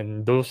 right?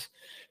 And those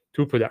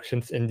two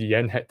productions in the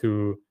end had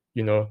to,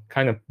 you know,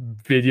 kind of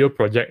video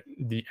project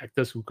the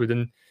actors who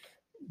couldn't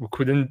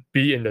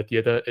be in the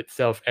theater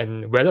itself.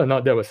 And whether or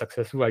not that was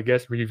successful, I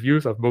guess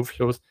reviews of both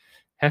shows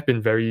have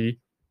been very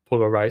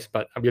polarized,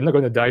 but we're not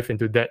going to dive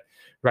into that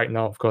right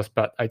now, of course.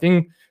 But I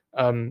think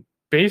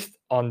based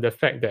on the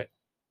fact that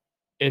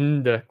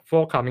in the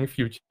forthcoming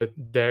future,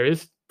 there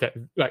is that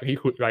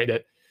likelihood, right,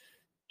 that,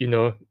 you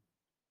know,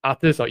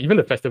 artists or even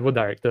the festival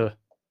director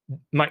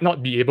might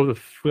not be able to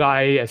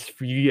fly as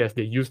freely as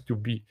they used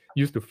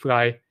to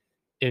fly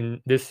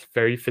in this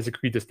very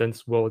physically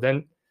distanced world.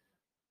 Then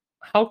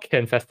how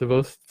can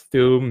festivals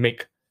still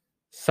make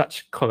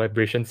such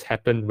collaborations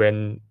happen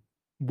when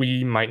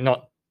we might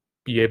not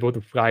be able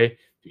to fly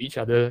to each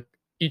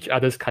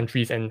other's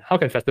countries? And how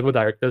can festival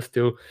directors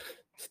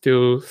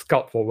still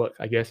scout for work,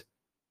 I guess?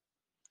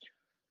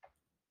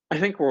 I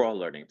think we're all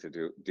learning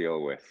to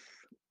deal with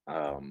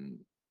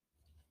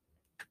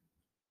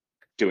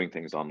doing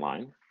things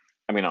online.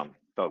 I mean, on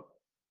the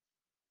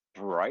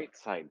bright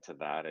side to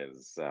that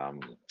is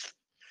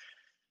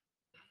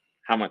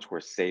how much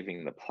we're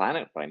saving the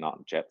planet by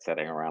not jet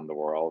setting around the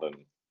world and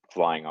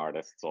flying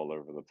artists all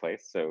over the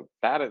place. So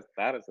that is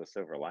a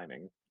silver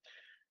lining.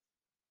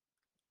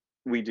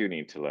 We do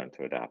need to learn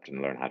to adapt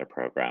and learn how to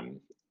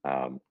program.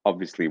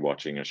 Obviously,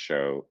 watching a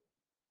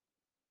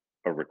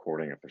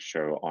recording of a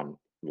show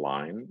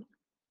online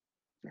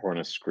or on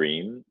a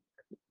screen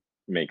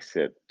makes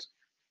it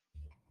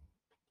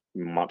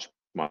much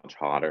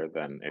harder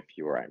than if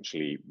you were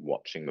actually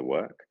watching the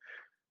work.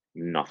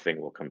 Nothing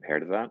will compare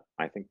to that.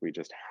 I think we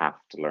just have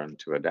to learn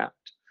to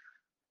adapt.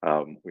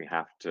 We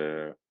have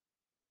to.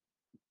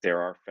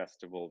 There are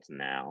festivals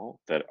now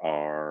that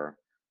are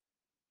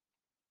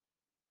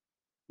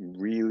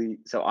really.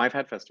 So I've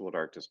had festival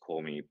directors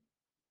call me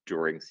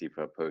during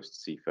SIFA,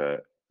 post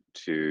SIFA,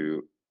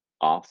 to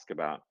ask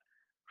about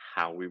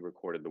how we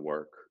recorded the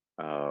work,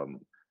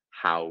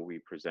 how we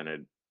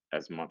presented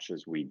as much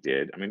as we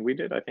did. I mean, we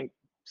did, I think,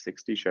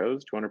 60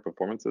 shows, 200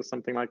 performances,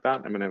 something like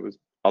that. I mean, it was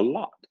a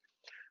lot.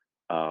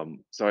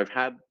 So I've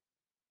had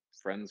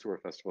friends who are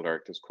festival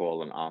directors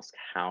call and ask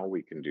how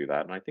we can do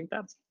that. And I think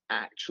that's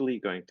actually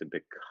going to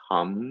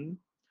become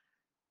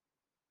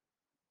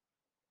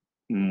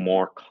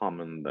more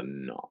common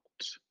than not.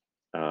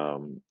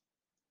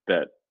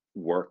 That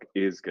work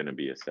is going to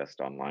be assessed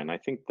online. I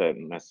think the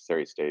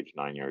necessary stage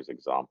 9 years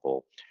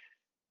example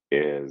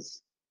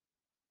is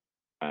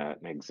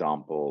an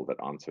example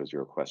that answers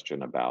your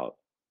question about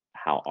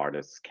how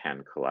artists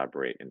can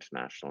collaborate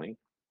internationally.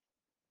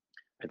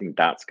 I think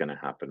that's going to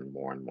happen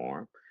more and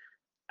more.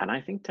 And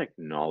I think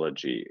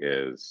technology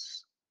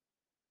is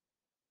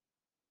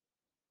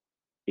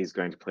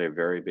going to play a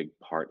very big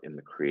part in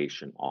the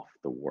creation of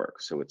the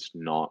work. So it's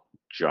not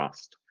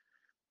just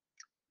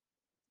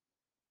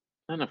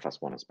none of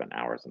us want to spend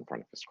hours in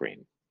front of a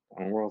screen.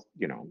 And we're all,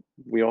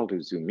 we all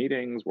do Zoom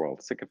meetings, we're all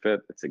sick of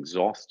it, it's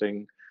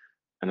exhausting.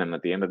 And then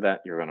at the end of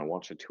that, you're going to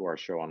watch a 2 hour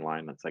show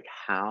online. It's like,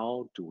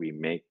 how do we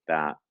make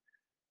that?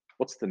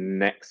 What's the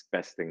next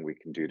best thing we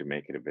can do to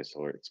make it a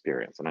visceral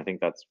experience? And I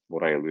think that's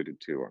what I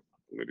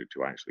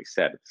I actually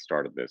said at the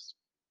start of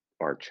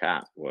our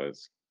chat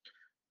was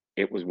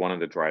it was one of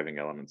the driving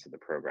elements of the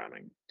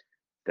programming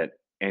that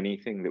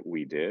anything that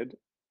we did,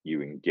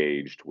 you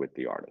engaged with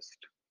the artist.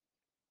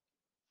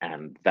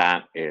 And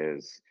that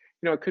is,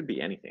 it could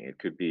be anything. It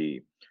could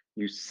be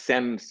you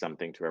send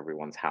something to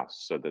everyone's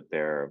house so that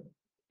they're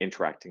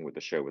interacting with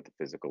the show with the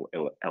physical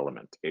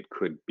element. It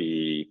could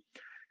be,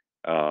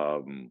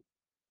 um,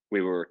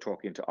 we were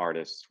talking to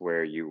artists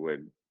where you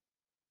would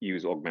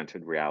use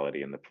augmented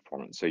reality in the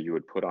performance. So you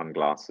would put on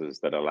glasses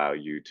that allow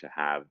you to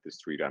have this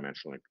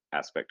three-dimensional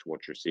aspect to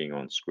what you're seeing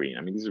on screen.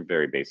 I mean, these are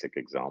very basic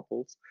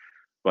examples,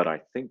 but I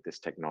think this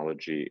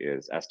technology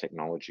is, as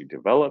technology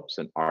develops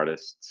and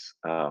artists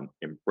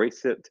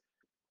embrace it,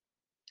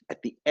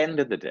 at the end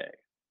of the day,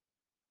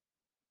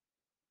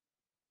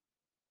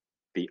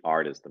 the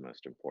art is the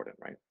most important,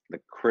 right? The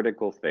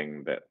critical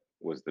thing that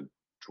was the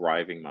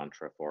driving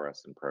mantra for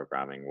us in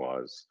programming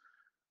was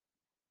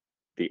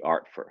the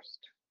art first.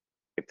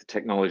 If the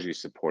technology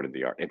supported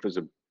the art, if it was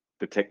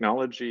the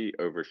technology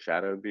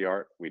overshadowed the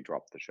art, we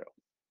dropped the show.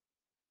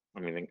 I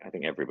mean, I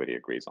think everybody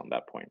agrees on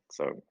that point.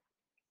 So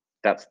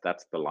that's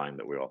the line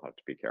that we all have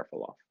to be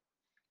careful of.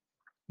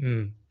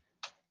 Mm.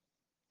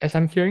 As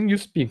I'm hearing you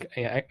speak,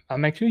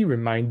 I'm actually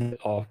reminded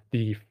of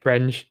the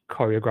French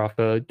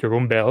choreographer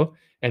Jerome Bell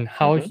and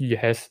how Hmm. he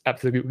has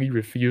absolutely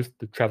refused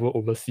to travel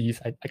overseas.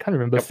 I can't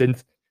remember Yep.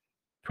 since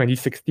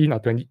 2016 or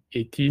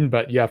 2018,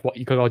 but yeah, for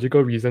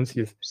ecological reasons,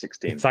 he's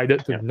 16. decided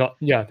to Yeah. not,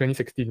 yeah,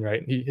 2016,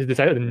 right? He's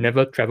decided to Hmm.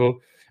 never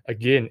travel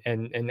again.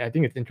 And I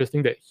think it's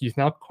interesting that he's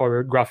now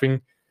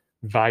choreographing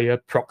via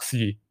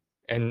proxy.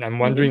 And I'm Hmm.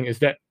 wondering, you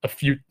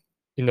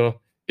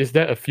know, is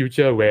that a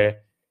future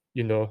where,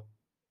 you know,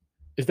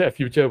 is there a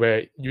future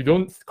where you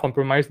don't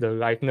compromise the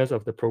liveness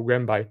of the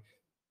program by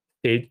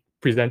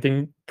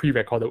presenting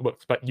pre-recorded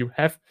works, but you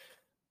have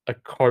a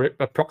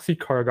proxy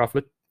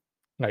choreographer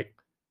like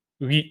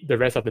lead the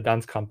rest of the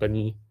dance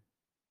company?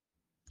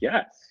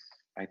 Yes,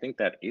 I think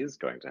that is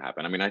going to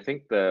happen. I mean, I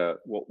think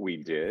what we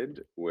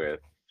did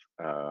with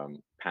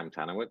Pam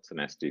Tanowitz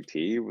and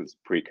SDT was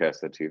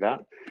precursor to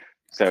that.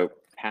 So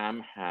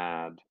Pam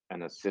had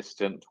an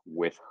assistant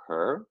with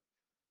her,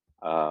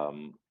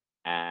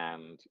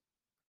 and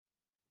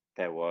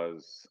there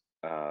was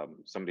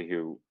somebody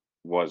who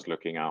was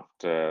looking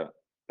after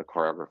the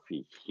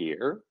choreography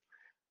here,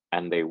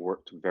 and they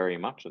worked very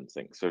much in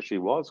sync. So she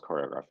was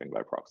choreographing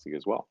by proxy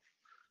as well.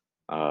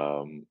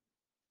 Um,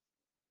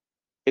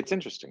 it's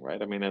interesting,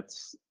 right? I mean,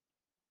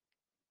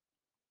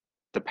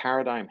 the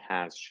paradigm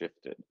has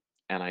shifted,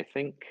 and I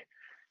think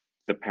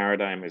the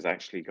paradigm is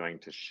actually going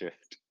to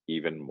shift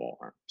even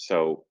more.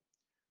 So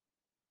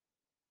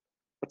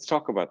let's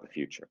talk about the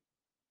future.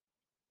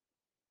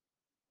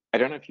 I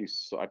don't know if you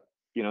saw,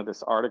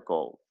 this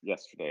article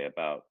yesterday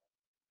about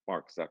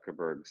Mark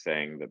Zuckerberg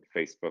saying that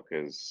Facebook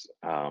is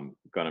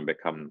going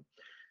to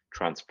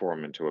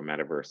transform into a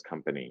metaverse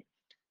company.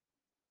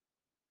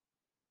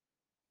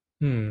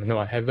 No,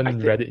 I I haven't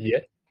think read it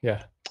yet.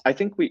 Yeah. I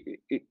think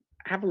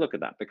have a look at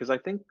that because I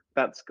think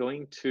that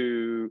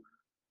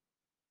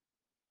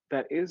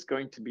is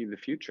going to be the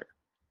future.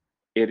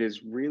 It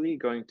is really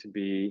going to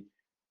be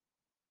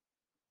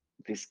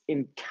this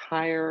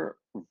entire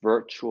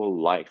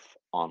virtual life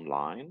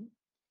online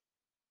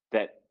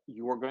that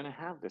you are going to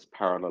have this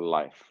parallel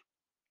life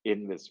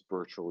in this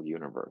virtual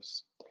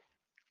universe.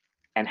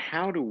 And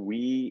how do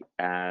we,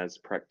 as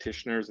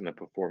practitioners in the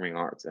performing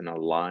arts in a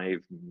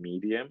live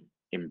medium,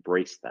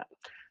 embrace that?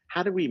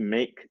 How do we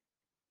make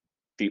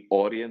the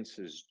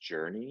audience's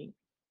journey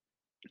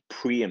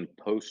pre and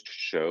post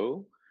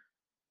show?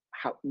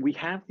 How we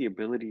have the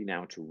ability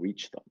now to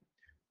reach them.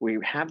 We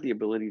have the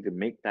ability to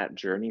make that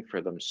journey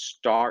for them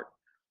start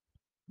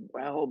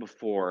well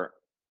before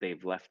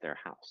they've left their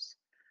house.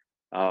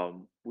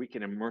 We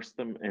can immerse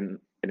them in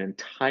an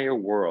entire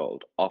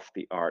world of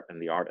the art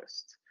and the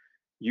artists.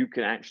 You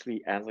can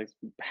actually, as I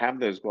have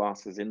those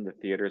glasses in the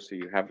theater, so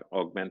you have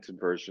augmented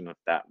version of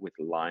that with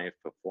live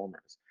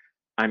performers.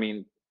 I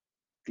mean,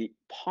 the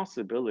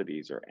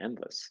possibilities are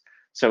endless.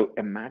 So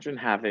imagine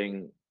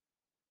having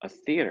a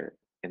theater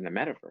in the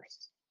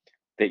metaverse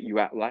that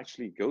will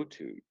actually go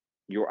to.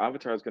 Your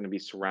avatar is going to be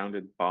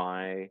surrounded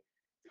by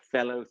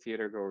fellow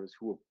theater goers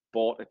who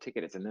bought a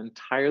ticket. It's an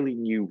entirely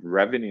new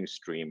revenue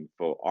stream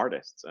for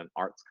artists and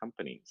arts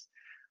companies.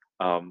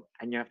 And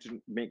you have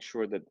to make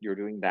sure that you're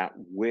doing that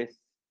with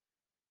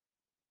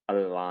a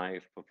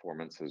live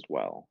performance as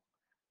well.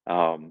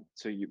 But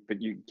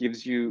you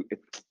gives you,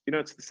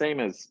 it's the same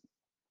as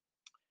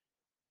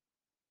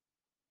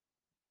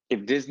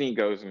if Disney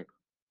goes and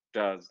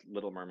does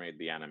Little Mermaid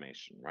the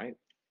animation, right?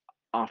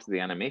 After the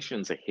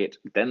animation's a hit,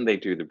 then they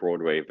do the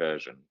Broadway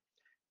version,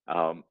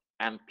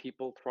 and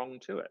people throng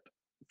to it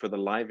for the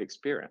live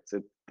experience.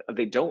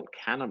 They don't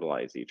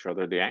cannibalize each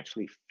other; they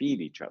actually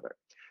feed each other.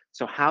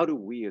 So how do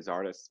we as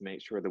artists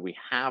make sure that we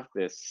have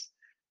this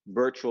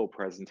virtual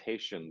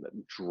presentation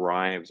that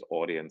drives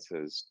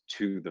audiences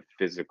to the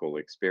physical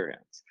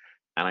experience?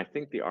 And I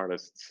think the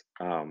artists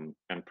and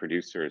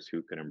producers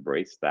who can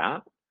embrace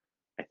that,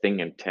 I think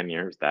in 10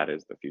 years, that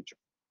is the future.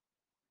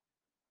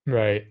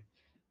 Right.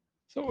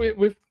 So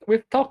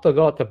we've talked a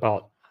lot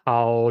about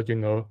how,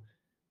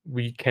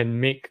 we can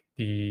make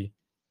the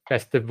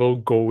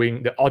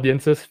the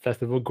audience's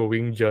festival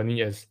going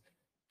journey as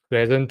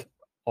pleasant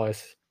or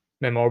as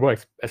memorable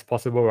as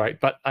possible, right?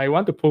 But I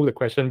want to pull the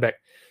question back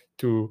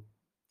to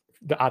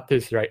the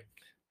artist, right?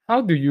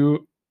 How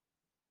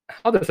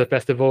does a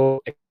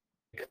festival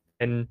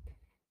extend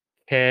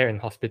care and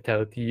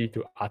hospitality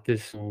to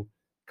artists who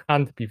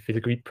can't be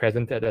physically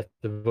present at the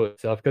festival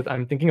itself? Because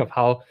I'm thinking of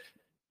how,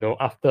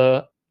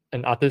 after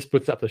an artist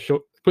puts up a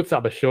show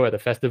at a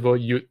festival,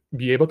 you'd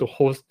be able to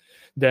host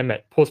them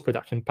at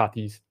post-production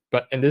parties.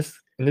 But in this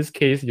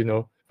case,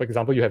 for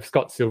example, you have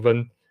Scott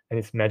Sylvan and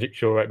his magic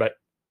show, right? But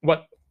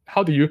what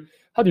how do you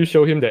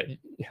show him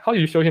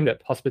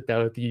that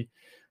hospitality,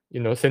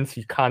 since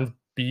he can't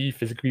be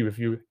physically with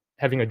you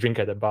having a drink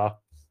at the bar?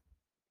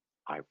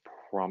 I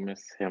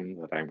promise him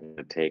that I'm going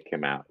to take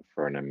him out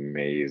for an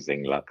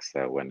amazing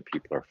Luxor when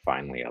people are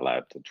finally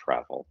allowed to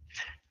travel.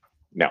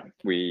 No,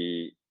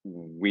 we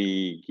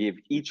give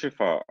each of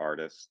our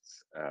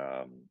artists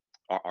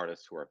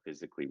who are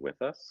physically with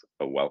us,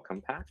 a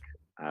welcome pack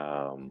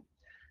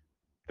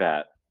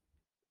that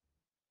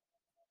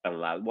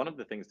allow. One of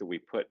the things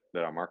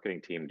that our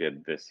marketing team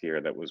did this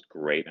year that was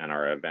great, and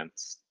our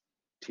events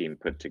team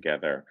put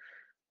together,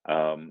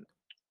 um,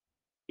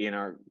 in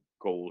our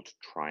goal to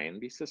try and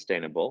be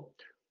sustainable,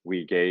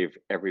 we gave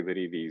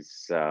everybody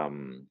these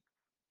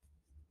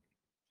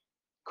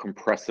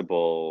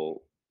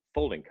compressible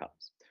folding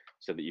cups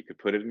so that you could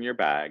put it in your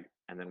bag.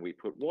 And then we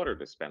put water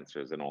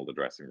dispensers in all the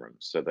dressing rooms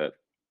so that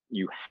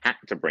you had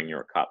to bring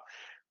your cup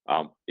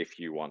if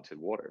you wanted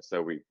water.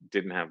 So we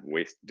didn't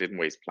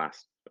waste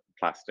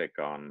plastic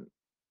on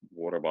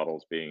water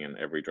bottles being in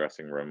every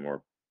dressing room,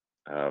 or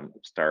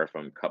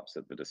styrofoam cups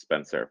at the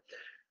dispenser.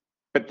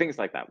 But things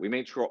like that. We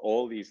made sure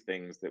all these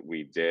things that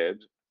we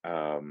did,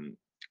 and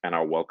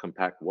our welcome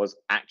pack was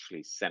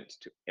actually sent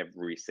to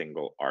every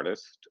single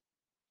artist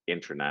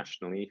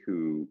internationally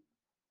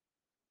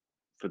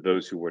for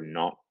those who were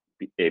not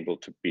able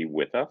to be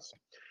with us.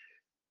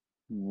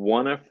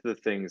 One of the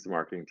things the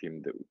marketing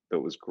team that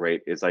was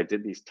great is I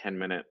did these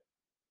 10-minute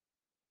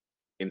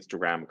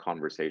Instagram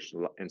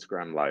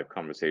live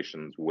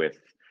conversations with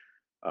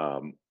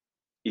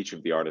each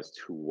of the artists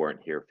who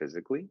weren't here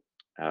physically,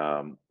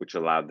 which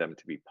allowed them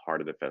to be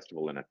part of the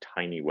festival in a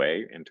tiny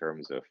way in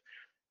terms of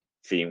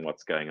seeing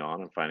what's going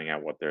on and finding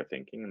out what they're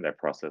thinking and their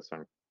process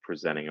on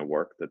presenting a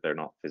work that they're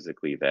not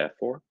physically there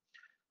for.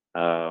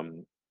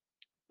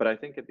 But I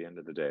think at the end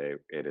of the day,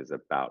 it is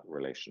about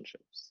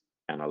relationships.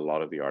 And a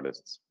lot of the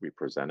artists we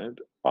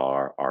presented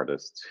are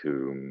artists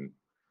whom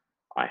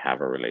I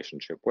have a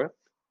relationship with,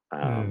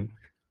 Mm.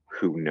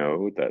 who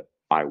know that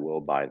I will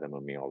buy them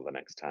a meal the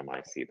next time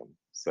I see them.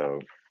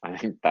 So I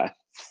think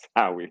that's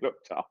how we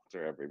looked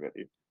after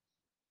everybody.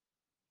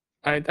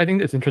 I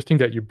think it's interesting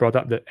that you brought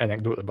up the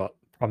anecdote about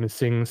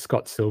promising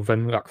Scott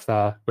Sylvan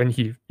Laksa when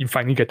you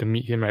finally get to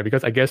meet him, right?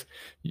 Because I guess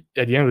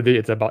at the end of the day,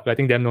 it's about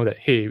letting them know that,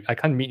 hey, I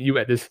can't meet you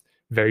at this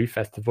very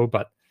festival,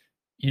 but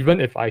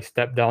even if I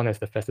step down as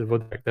the festival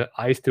director,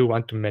 I still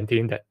want to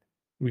maintain that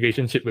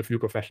relationship with you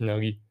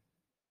professionally.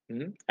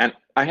 And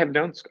I've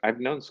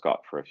known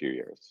Scott for a few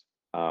years,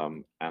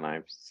 and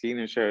I've seen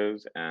his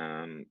shows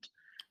and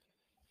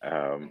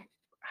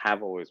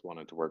have always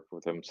wanted to work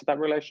with him. So that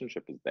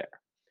relationship is there.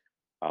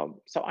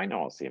 So I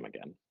know I'll see him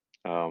again.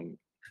 I'm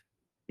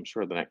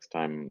sure the next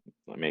time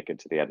I make it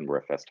to the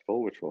Edinburgh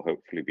Festival, which will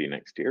hopefully be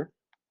next year,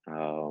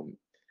 um,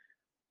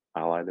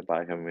 I'll either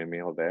buy him a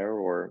meal there,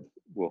 or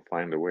we'll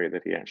find a way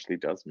that he actually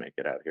does make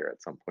it out here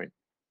at some point.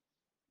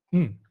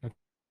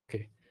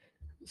 Okay.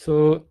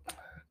 So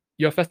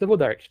your festival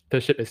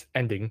directorship is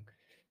ending,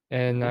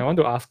 and I Mhm. want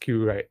to ask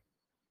you, right,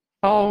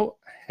 how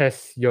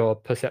has your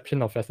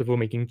perception of festival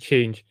making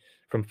changed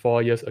from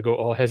 4 years ago,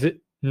 or has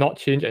it not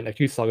changed and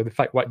actually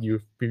solidified what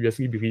you've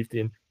previously believed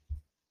in?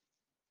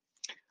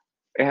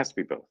 It has to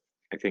be both.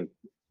 I think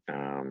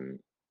um,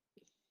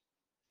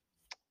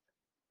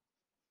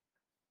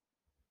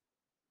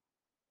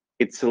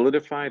 it's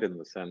solidified in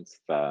the sense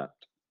that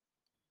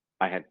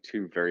I had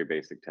three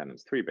basic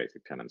tenants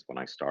when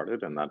I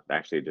started, and that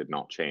actually did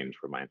not change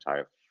for my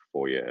entire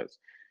 4 years.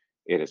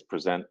 It is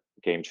present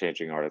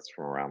game-changing artists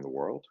from around the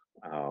world,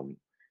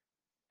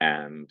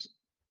 and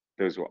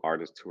those were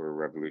artists who are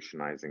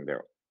revolutionizing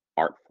their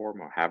art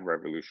form or have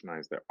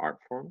revolutionized their art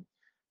form.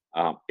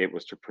 It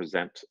was to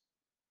present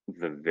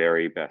the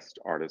very best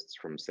artists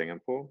from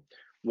Singapore.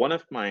 One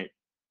of my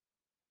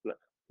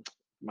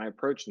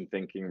approach in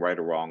thinking, right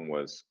or wrong,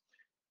 was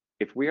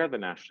if we are the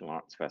National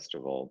Arts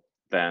Festival,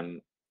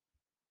 then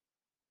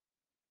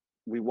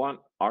we want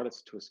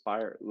artists to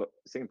aspire,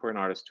 Singaporean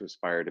artists to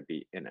aspire to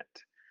be in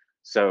it.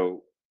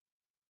 So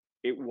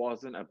it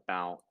wasn't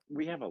about,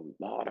 we have a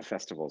lot of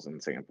festivals in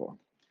Singapore,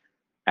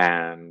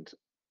 and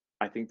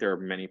I think there are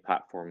many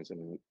platforms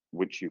in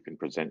which you can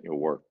present your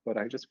work. But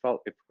I just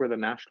felt if we're the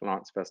National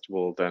Arts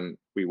Festival, then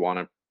we want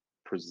to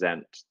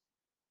present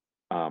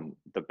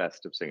the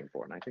best of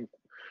Singapore. And I think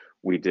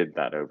we did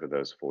that over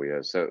those 4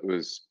 years.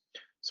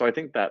 So I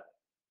think that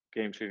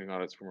game changing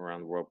artists from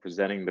around the world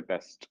presenting the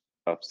best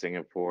of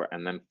Singapore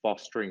and then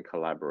fostering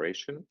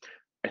collaboration.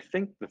 I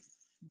think the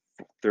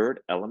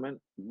third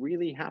element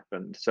really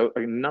happened. So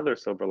another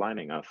silver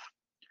lining of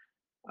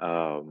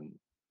um,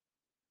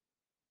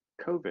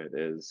 COVID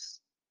is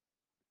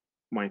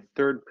my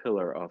third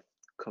pillar of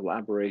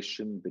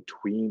collaboration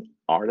between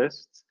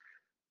artists.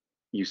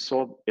 You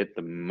saw it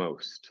the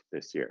most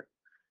this year.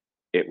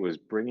 It was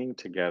bringing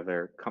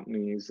together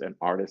companies and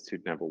artists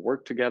who'd never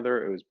worked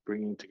together. It was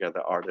bringing together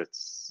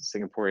artists,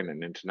 Singaporean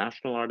and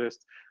international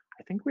artists.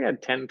 I think we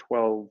had 10,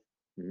 12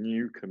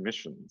 new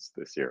commissions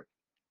this year,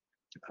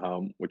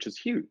 which is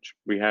huge.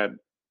 We had,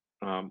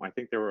 I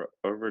think there were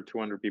over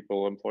 200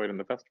 people employed in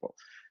the festival.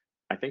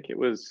 I think it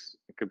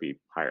could be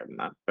higher than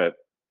that, but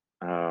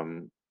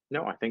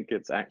no, I think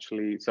it's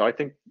actually, so I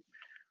think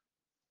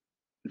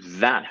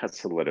that has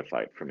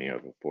solidified for me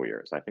over 4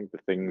 years. I think the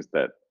things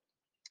that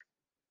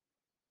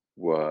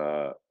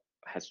were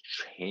has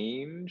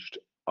changed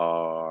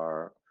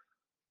are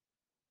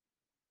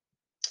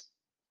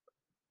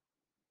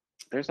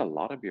there's a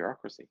lot of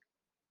bureaucracy.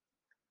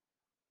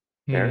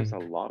 There's Hmm. a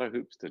lot of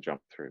hoops to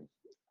jump through.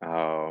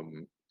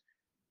 Um,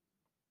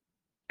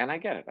 and I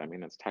get it. I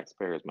mean, it's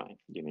taxpayers' money.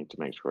 You need to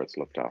make sure it's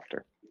looked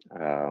after.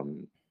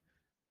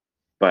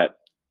 But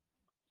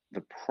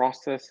the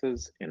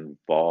processes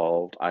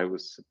involved, I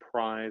was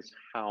surprised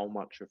how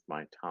much of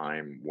my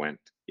time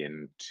went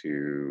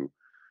into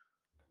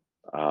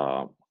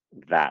uh,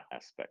 that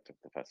aspect of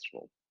the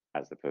festival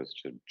as opposed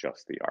to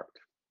just the art.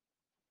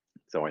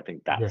 So I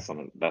think Yeah.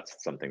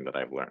 that's something that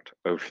I've learned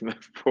over the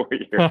 4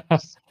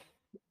 years.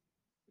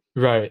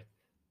 Right.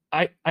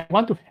 I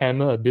want to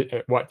hammer a bit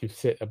at what you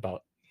said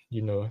about,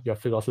 your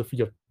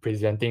philosophy of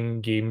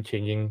presenting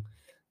game-changing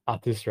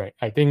artists, right?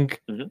 I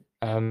think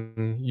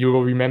Mhm. you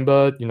will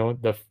remember,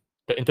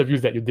 the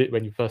interviews that you did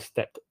when you first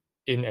stepped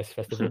in as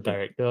festival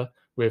director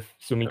with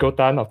Sure. Sumiko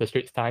Tan of the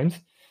Straits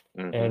Times.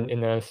 And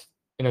Mhm.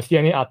 in a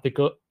CNA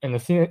article, in a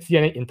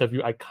CNA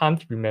interview, I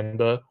can't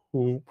remember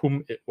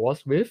whom it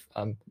was with.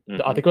 The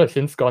Mhm. article has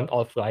since gone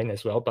offline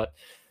as well, but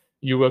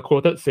you were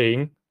quoted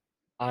saying,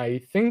 I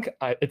think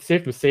it's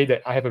safe to say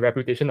that I have a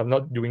reputation of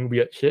not doing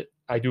weird shit.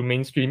 I do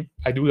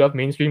love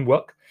mainstream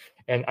work,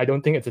 and I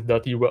don't think it's a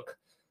dirty work.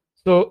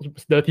 So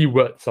it's dirty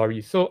word,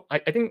 sorry. So I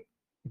think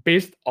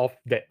based off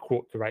that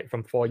quote, right,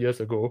 from 4 years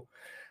ago,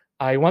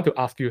 I want to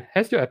ask you,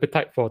 has your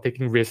appetite for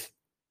taking risks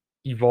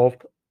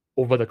evolved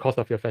over the course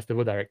of your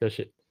festival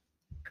directorship?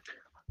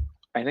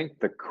 I think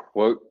the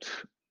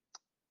quote,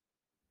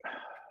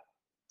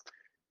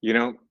 you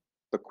know,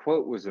 the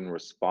quote was in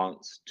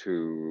response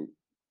to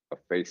a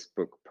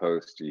Facebook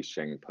post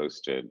Yisheng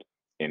posted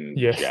in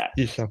Yes, jest,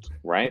 Ishan.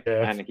 right?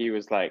 Yes. And he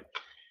was like,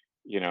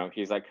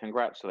 he's like,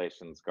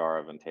 "Congratulations,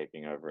 Gaurav, on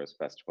taking over as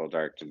festival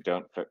director.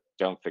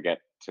 Don't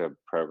forget to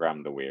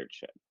program the weird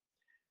shit."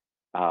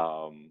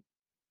 Um,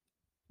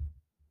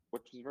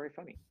 which was very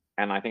funny.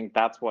 And I think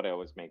that's what I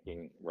was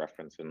making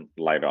reference in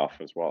Light Off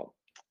as well.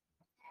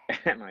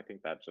 And I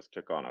think that just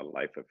took on a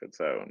life of its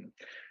own.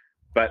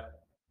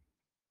 But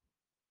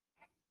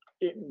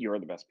you're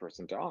the best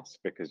person to ask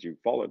because you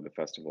followed the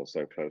festival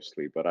so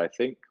closely. But I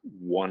think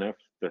one of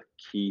the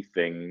key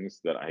things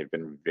that I've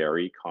been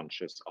very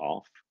conscious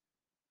of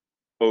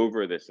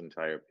over this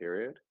entire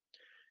period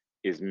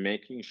is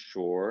making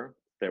sure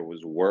there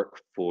was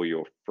work for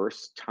your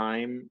first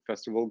time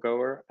festival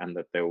goer and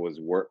that there was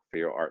work for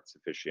your arts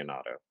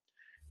aficionado.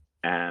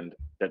 And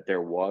that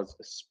there was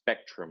a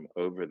spectrum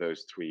over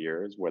those 3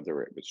 years,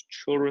 whether it was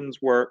children's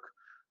work,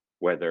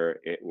 whether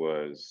it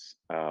was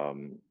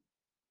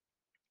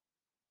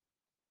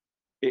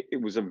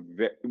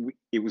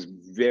it was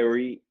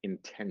very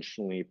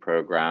intentionally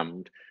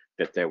programmed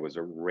that there was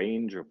a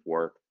range of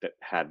work that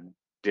had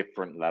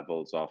different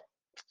levels of,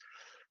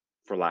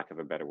 for lack of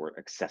a better word,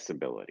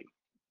 accessibility.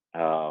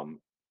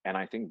 Um, and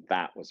I think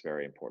that was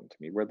very important to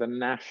me. We're the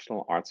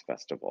National Arts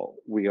Festival.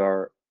 We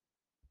are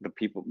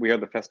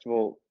the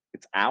festival.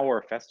 It's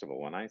our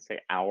festival. When I say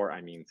our,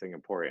 I mean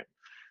Singaporean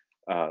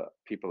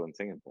people in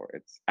Singapore.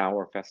 It's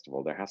our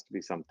festival. There has to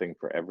be something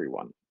for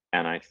everyone.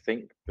 And I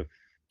think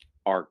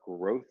our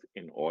growth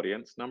in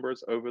audience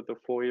numbers over the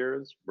 4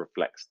 years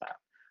reflects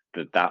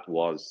that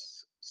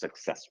was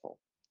successful.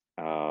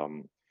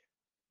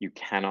 You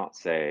cannot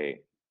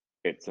say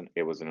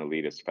it was an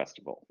elitist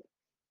festival.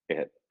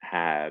 It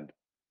had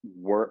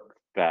work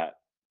that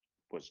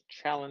was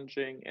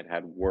challenging. It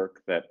had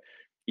work that,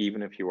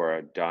 even if you are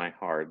a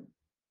diehard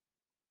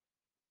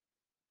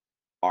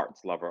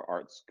arts lover,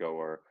 arts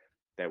goer,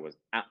 there was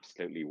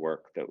absolutely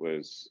work that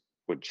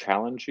would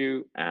challenge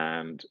you.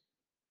 And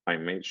I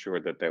made sure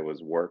that there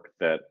was work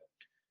that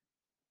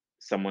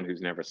someone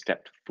who's never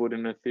stepped foot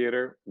in a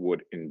theater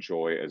would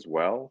enjoy as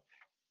well,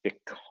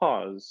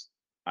 because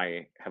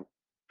I have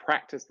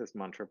practiced this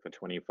mantra for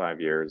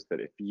 25 years that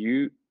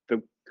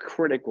the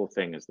critical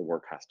thing is the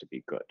work has to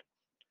be good.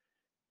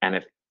 And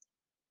if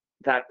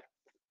that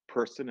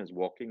person is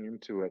walking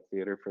into a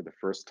theater for the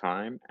first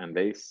time and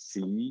they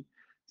see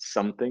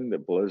something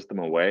that blows them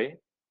away,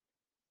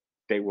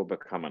 they will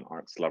become an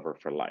arts lover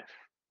for life.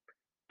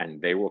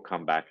 And they will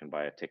come back and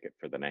buy a ticket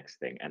for the next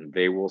thing. And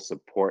they will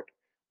support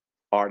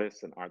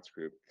artists and arts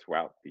group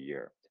throughout the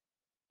year.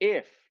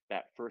 If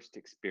that first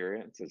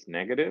experience is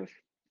negative,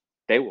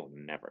 they will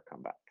never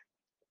come back.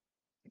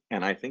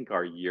 And I think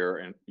our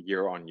year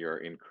on year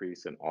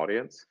increase in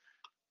audience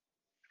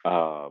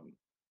um,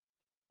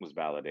 was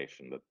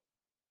validation that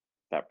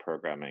that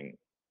programming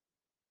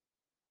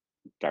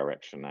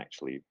direction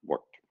actually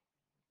worked.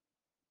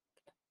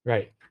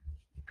 Right.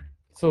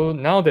 So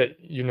now that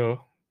you're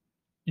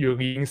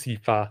leading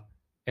CIFA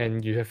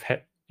and you have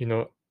had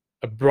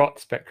a broad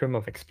spectrum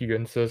of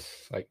experiences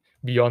like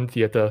beyond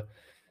theater,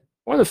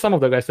 what are some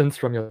of the lessons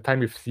from your time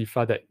with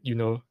CIFA that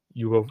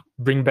you will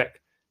bring back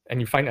and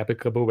you find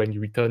applicable when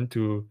you return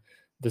to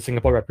the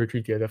Singapore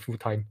Repertory Theatre full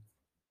time?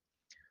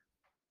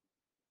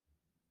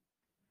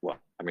 Well,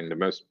 I mean, the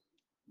most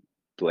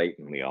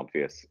blatantly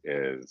obvious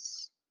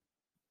is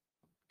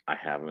I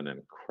have an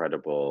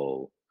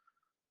incredible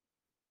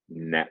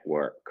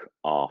network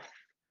of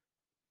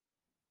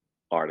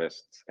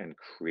artists and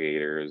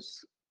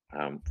creators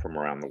from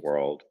around the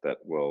world that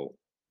will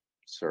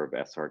serve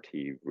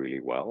SRT really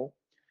well.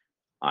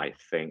 I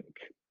think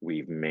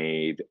we've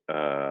made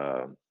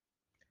a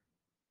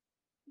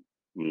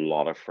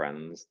lot of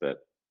friends that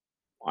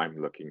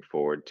I'm looking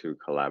forward to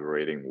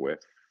collaborating with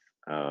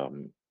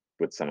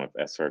some of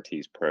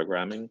SRT's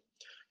programming.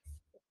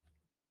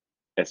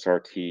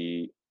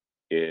 SRT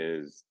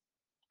is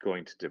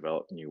going to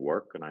develop new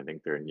work, and I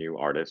think there are new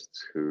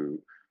artists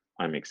who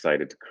I'm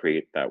excited to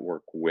create that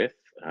work with,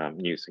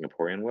 new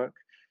Singaporean work.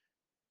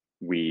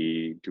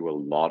 We do a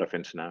lot of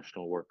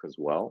international work as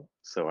well,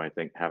 so I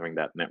think having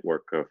that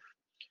network of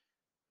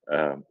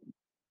um,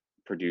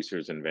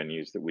 producers and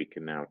venues that we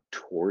can now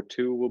tour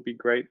to will be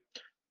great.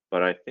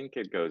 But I think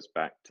it goes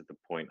back to the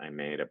point I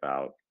made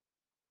about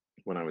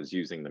when I was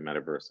using the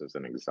metaverse as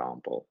an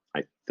example.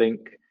 I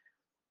think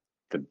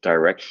that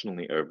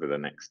directionally over the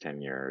next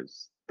 10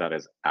 years, that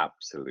is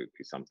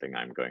absolutely something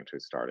I'm going to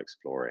start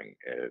exploring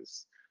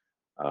is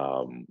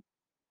um,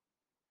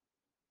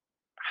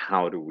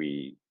 how do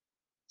we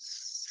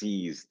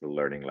seize the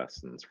learning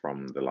lessons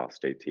from the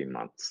last 18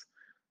 months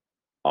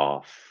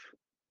of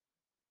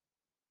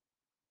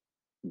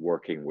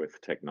working with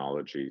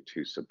technology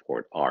to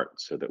support art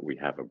so that we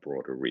have a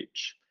broader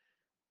reach.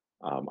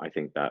 I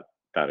think that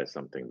that is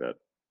something that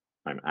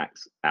I'm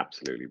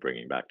absolutely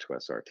bringing back to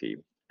SRT,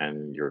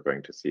 and you're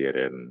going to see it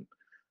in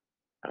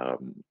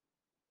um,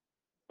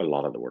 a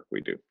lot of the work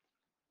we do.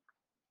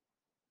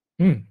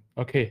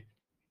 Okay.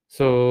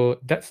 So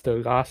that's the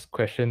last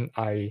question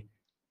I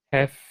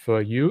have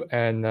for you.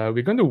 And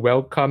we're going to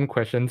welcome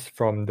questions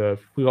from the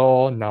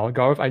floor now.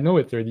 Gaurav, I know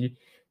it's already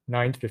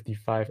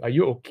 9:55. Are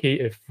you okay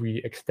if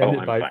we extend Oh, it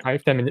I'm by fine.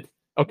 5-10 minutes?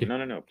 Okay, No,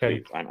 can.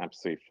 please. I'm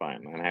absolutely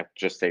fine. And I have to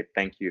just say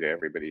thank you to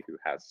everybody who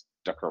has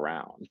stuck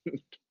around.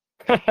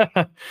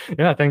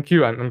 Yeah, thank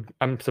you.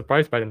 I'm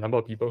surprised by the number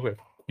of people who have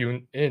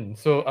tuned in.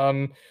 So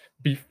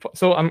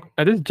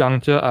at this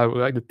juncture, I would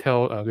like to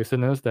tell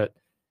listeners that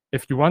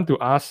if you want to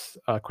ask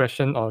a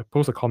question or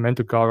post a comment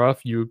to Gaurav,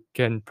 you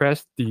can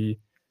press the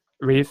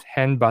raise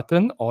hand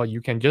button, or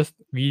you can just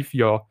leave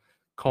your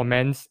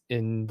comments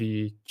in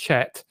the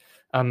chat.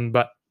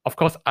 But of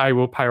course, I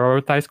will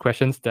prioritize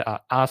questions that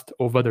are asked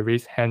over the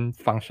raise hand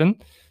function.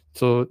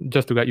 So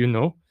just to let you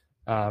know.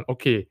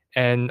 Okay,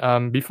 and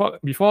before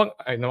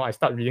I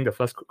start reading the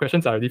first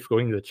questions are already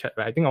flowing in the chat,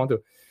 right? I think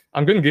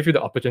I'm going to give you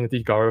the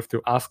opportunity, Gaurav,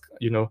 to ask,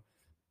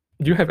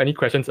 do you have any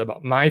questions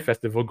about my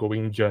festival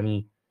going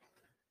journey?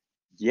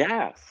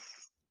 Yes,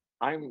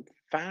 I'm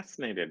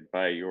fascinated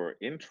by your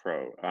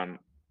intro on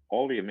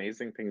all the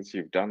amazing things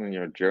you've done in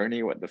your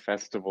journey with the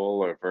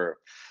festival over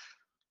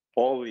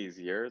all these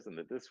years, and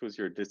that this was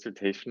your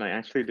dissertation. I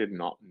actually did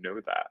not know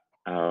that.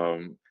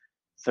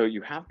 So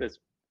you have this,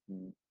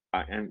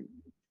 I am,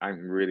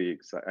 I'm really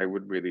excited. I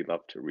would really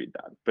love to read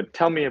that. But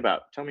tell me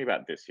about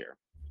this year.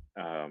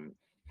 Um,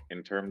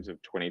 in terms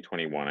of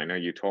 2021, I know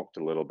you talked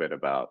a little bit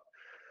about,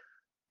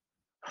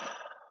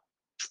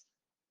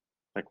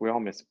 like we all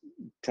miss.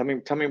 Tell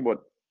me what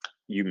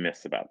you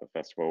miss about the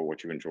festival,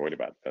 what you enjoyed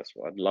about the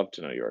festival. I'd love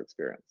to know your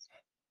experience.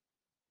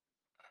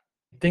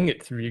 I think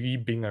it's really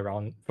being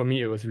around, for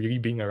me, it was really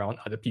being around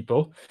other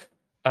people.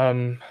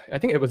 I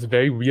think it was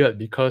very weird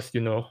because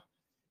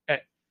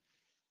at,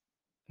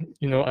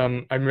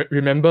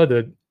 remember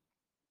the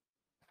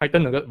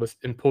heightened alert was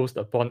imposed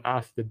upon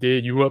us the day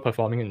you were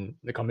performing in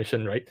the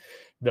commission, right?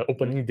 The Mhm.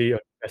 opening day of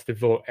the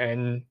festival.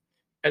 And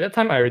at that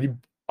time,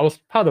 I was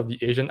part of the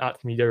Asian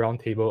Arts Media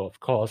Roundtable, of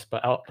course,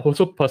 but I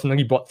also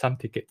personally bought some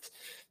tickets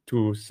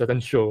to certain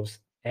shows.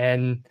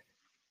 And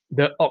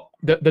the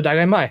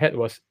dilemma I had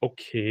was,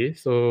 okay,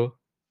 so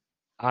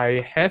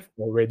I have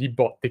already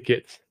bought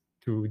tickets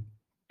to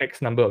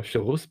X number of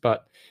shows,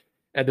 but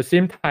at the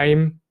same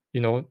time,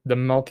 the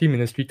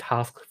multi-ministry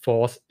task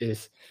force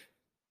is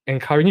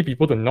encouraging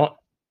people to not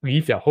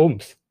leave their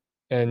homes.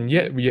 And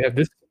yet Mhm. we have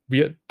this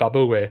weird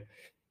bubble where,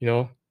 you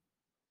know,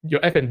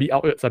 your F&B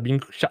outlets are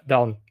being shut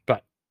down,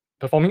 but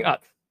performing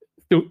arts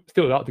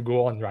still allowed to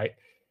go on, right?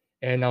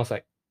 And I was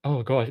like,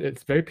 oh gosh,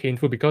 it's very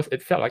painful because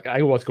it felt like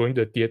I was going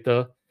to the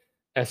theater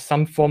as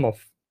some form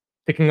of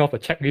ticking off a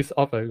checklist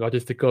of a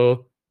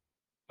logistical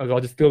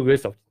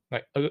list of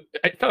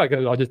it felt like a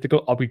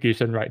logistical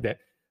obligation, right? That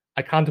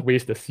I can't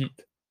waste the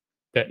seat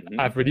that Mhm.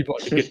 I've already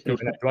bought a ticket to,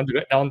 and I don't want to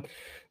let down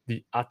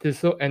the artist.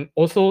 So, and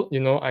also,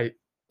 I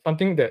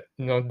something that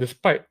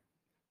despite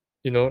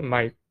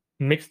my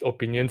mixed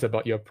opinions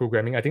about your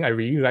programming, I think I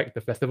really like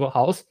the festival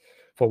house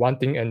for one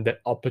thing, and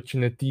that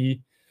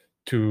opportunity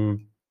to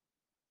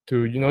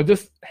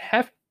just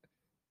have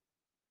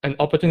an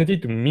opportunity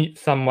to meet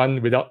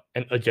someone without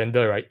an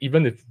agenda, right?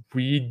 Even if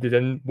we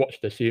didn't watch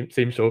the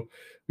same show,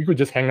 we could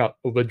just hang out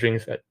over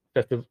drinks at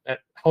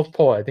House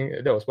Paul. I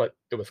think that was what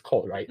it was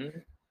called, right?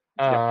 Mhm.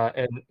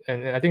 Yep.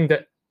 And I think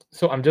that,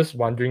 so I'm just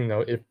wondering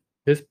now if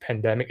this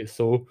pandemic is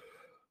so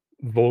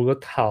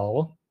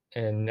volatile,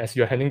 and as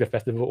you're handing the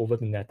festival over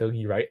to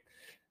Natalie, right?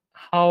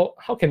 How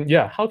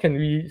can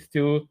we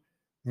still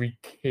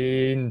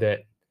retain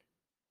that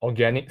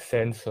organic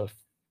sense of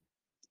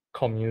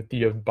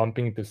community of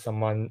bumping into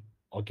someone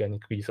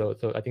organically? So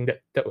I think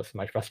that was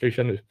my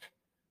frustration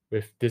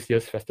with this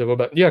year's festival.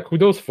 But yeah,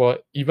 kudos for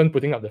even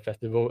putting up the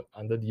festival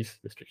under these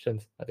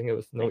restrictions. I think it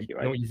was Thank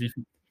you. no easy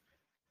feat.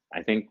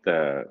 I think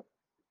the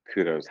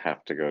kudos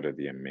have to go to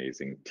the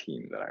amazing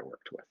team that I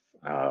worked with,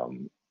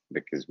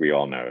 because we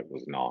all know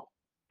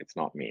it's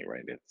not me,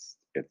 right?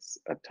 It's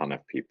a ton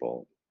of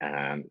people,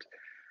 and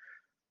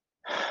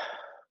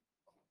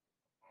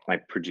my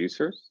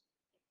producers,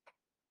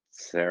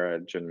 Sarah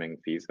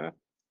Junming Fiza,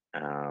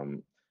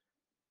 um,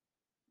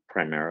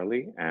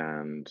 primarily,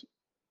 and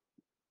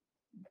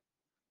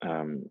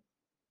um,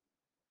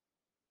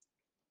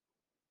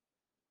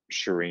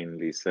 Shireen,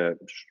 Lisa,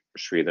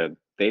 Shrita.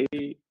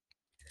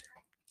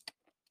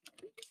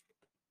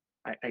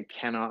 I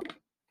cannot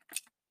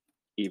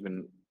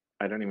even,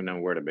 I don't even know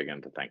where to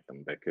begin to thank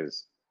them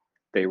because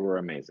they were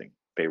amazing.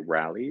 They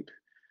rallied,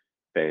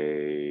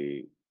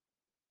 they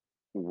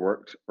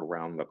worked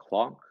around the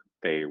clock,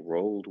 they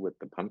rolled with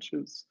the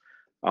punches.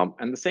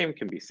 And the same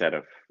can be said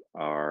of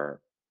our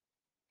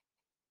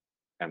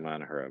Emma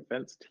and her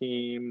events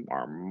team,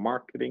 our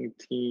marketing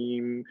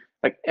team,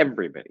 like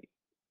everybody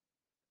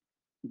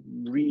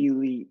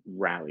really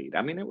rallied.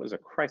 I mean, it was a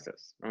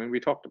crisis. I mean, we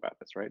talked about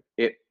this, right?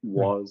 It Hmm.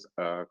 was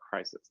a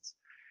crisis.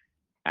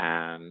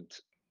 And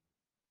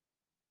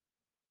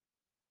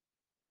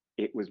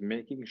it was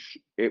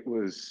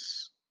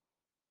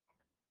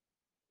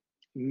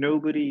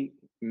nobody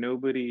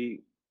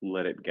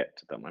let it get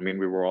to them. I mean,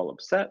 we were all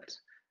upset,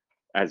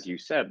 as you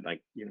said,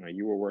 like,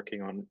 you were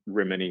working on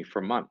Rimini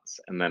for months,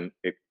 and then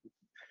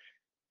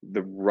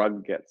the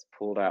rug gets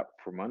pulled out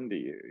from under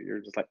you.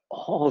 You're just like,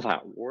 all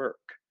that work.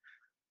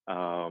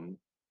 Um,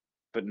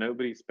 but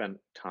nobody spent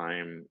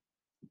time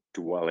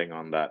dwelling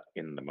on that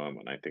in the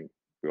moment. I think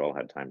we all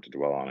had time to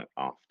dwell on it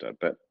after,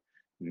 but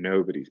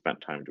nobody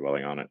spent time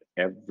dwelling on it.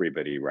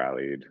 Everybody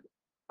rallied.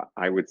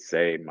 I would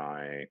say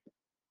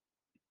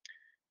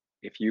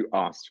if you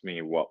asked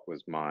me what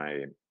was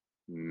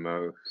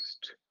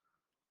most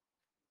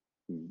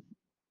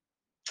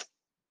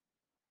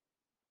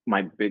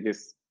my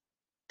biggest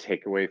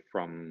takeaway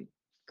from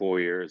 4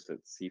 years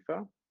at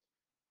CIFA,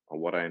 or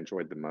what I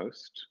enjoyed the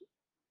most,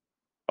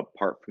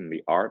 apart from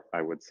the art,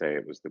 I would say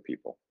it was the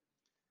people.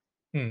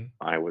 Hmm.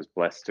 I was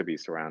blessed to be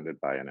surrounded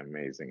by an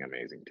amazing,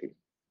 amazing team.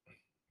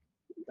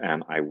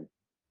 And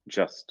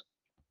just,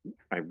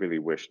 I really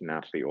wish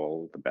Natalie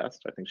all the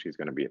best. I think she's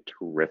going to be a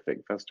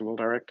terrific festival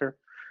director.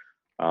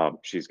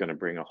 She's going to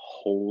bring a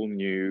whole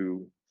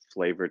new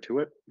flavor to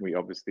it. We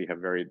obviously have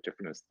very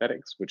different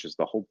aesthetics, which is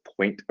the whole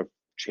point of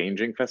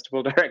changing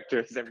festival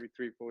directors every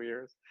 3 4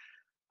 years.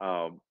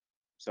 Um,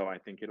 so I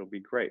think it'll be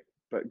great.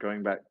 But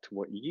going back to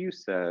what you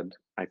said,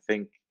 I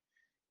think,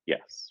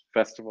 yes,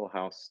 Festival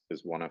House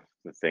is one of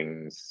the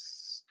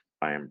things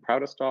I am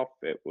proudest of.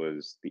 It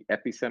was the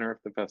epicenter of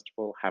the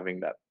festival, having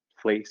that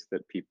place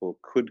that people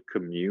could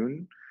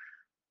commune.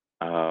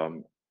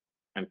 Um,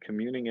 and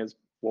communing is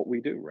what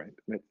we do, right?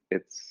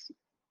 It's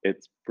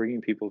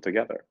bringing people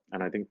together,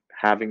 and I think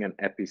having an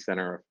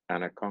epicenter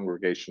and a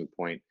congregation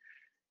point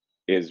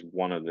is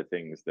one of the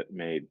things that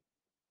made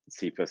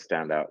SIFA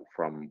stand out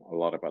from a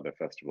lot of other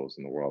festivals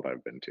in the world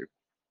I've been to.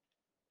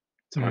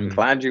 So I'm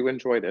glad you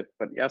enjoyed it.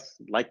 But yes,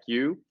 like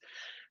you,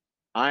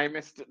 I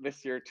missed it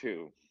this year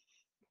too.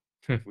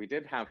 We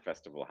did have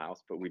Festival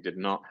House, but we did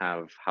not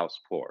have House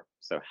Pour.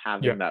 So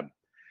having that,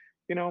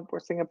 you know, we're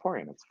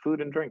Singaporean. It's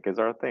food and drink is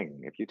our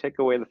thing. If you take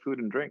away the food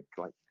and drink,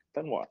 like,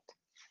 then what?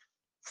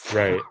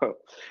 Right. So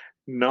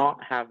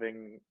not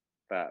having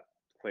that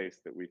place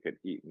that we could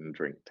eat and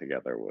drink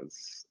together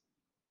was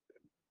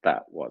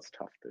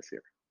tough this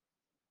year.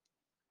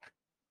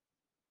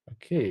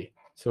 Okay,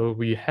 so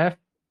we have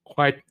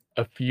quite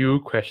a few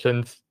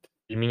questions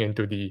streaming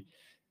into the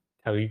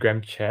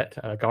Telegram chat.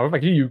 Gaurav,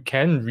 actually, you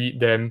can read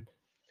them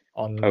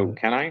on Oh,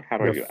 can I? How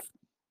do I your do that?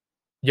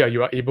 yeah,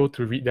 you are able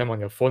to read them on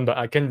your phone, but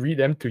I can read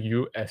them to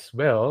you as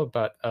well.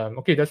 But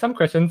okay, there's some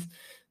questions.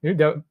 Maybe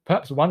there are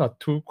perhaps one or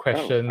two Oh, I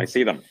questions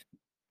see them.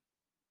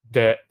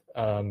 that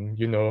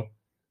you know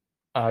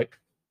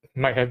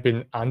might have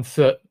been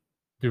answered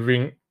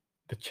during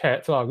the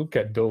chat. So I'll look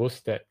at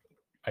those that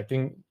I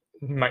think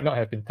might not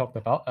have been talked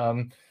about.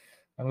 I'm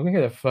looking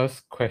at the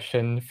first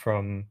question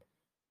from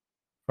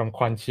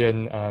Kwan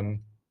Qian.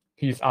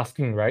 He's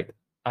asking, right?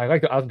 I'd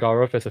like to ask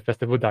Gaurav, as a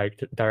festival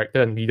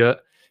director and leader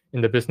in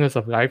the business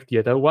of live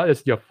theatre, what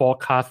is your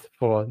forecast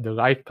for the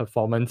live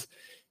performance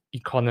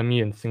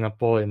economy in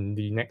Singapore in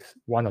the next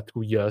 1 or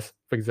 2 years?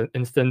 For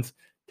instance,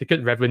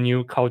 ticket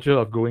revenue, culture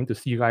of going to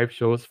see live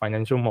shows,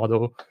 financial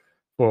model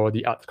for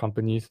the arts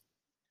companies.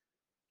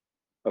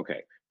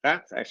 Okay,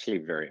 that's actually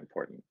very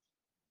important.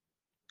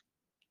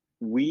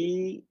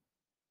 We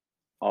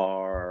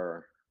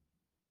are,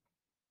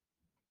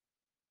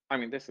 I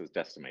mean, this is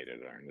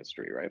decimated in our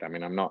industry, right? I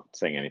mean, I'm not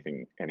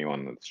saying anyone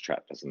in this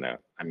chat doesn't know.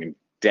 I mean,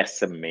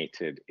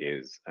 decimated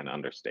is an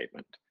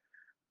understatement.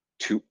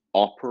 To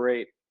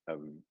operate a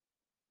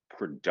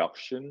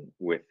production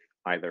with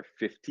either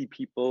 50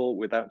 people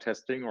without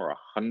testing or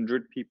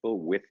 100 people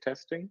with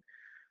testing.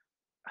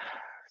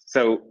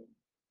 So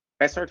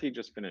SRT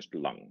just finished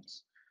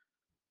Lungs.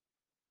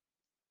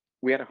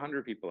 We had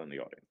 100 people in the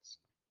audience.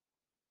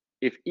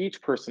 If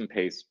each person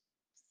pays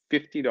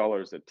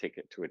 $50 a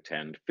ticket to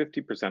attend,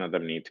 50% of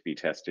them need to be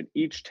tested.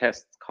 Each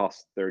test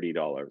costs $30.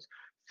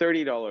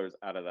 $30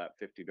 out of that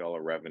 $50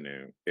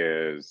 revenue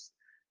is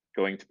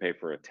going to pay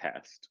for a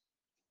test.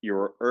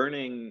 You're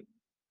earning,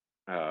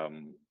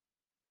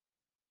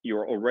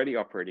 you're already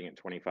operating at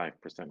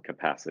 25%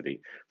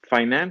 capacity.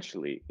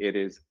 Financially, it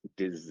is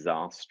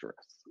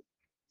disastrous.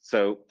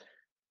 So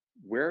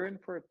we're in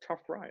for a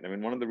tough ride. I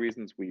mean, one of the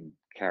reasons we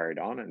carried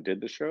on and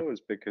did the show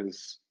is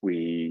because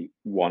we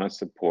want to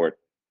support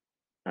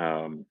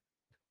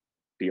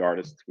the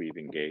artists we've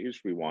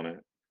engaged. We want to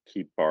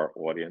keep our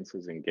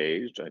audiences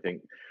engaged. I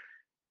think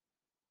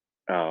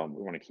we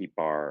want to keep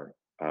our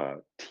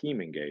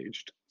team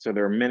engaged. So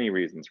there are many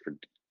reasons for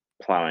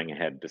plowing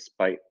ahead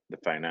despite the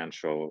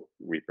financial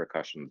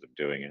repercussions of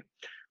doing it.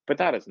 But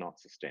that is not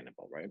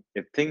sustainable, right?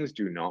 If things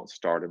do not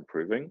start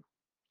improving,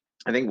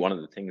 I think one of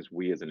the things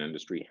we as an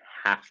industry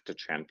have to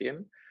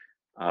champion,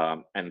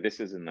 and this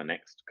is in the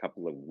next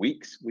couple of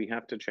weeks we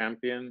have to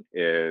champion,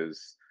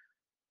 is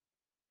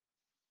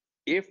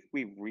if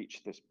we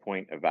reach this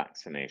point of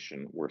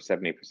vaccination where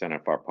 70%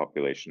 of our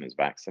population is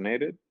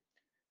vaccinated,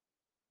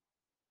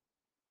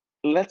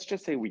 let's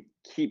just say we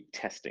keep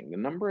testing. The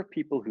number of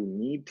people who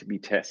need to be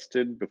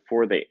tested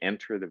before they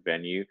enter the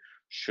venue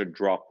should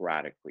drop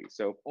radically.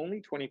 So if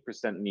only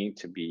 20% need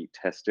to be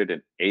tested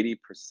and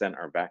 80%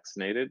 are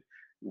vaccinated,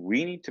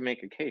 we need to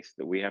make a case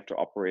that we have to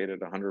operate at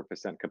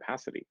 100%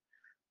 capacity.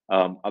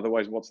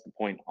 Otherwise, what's the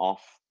point of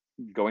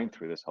going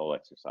through this whole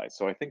exercise?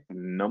 So I think the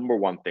number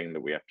one thing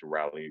that we have to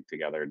rally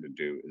together to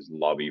do is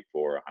lobby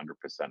for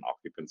 100%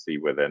 occupancy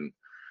within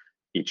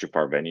each of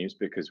our venues,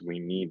 because we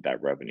need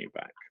that revenue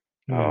back.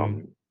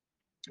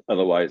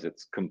 Otherwise,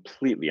 it's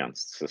completely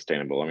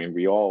unsustainable. I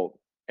mean,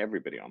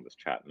 everybody on this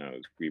chat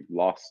knows we've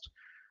lost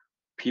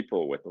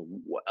people with a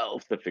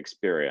wealth of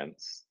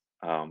experience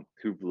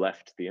who've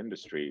left the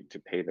industry to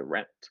pay the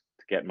rent,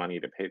 to get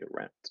money to pay the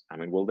rent. I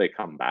mean, will they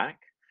come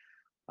back?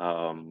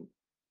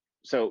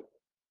 So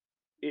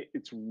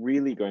it's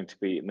really going to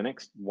be, in the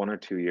next 1 or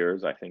 2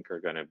 years, I think, are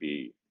going to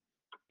be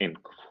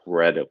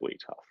incredibly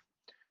tough.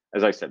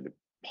 As I said, the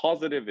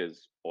positive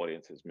is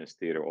audiences miss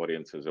theater.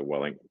 Audiences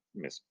are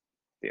miss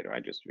theater. I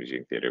just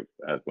using theater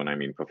when I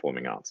mean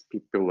performing arts.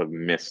 People have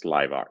missed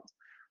live arts,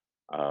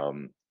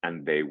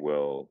 and they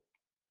will.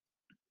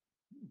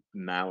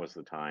 Now is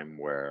the time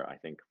where I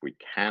think if we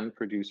can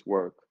produce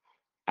work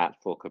at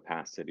full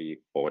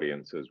capacity,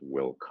 audiences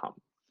will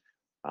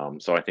come.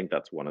 So I think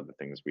that's one of the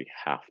things we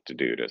have to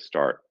do to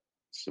start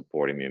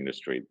supporting the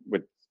industry.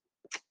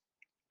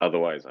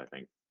 Otherwise, I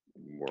think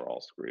we're all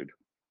screwed.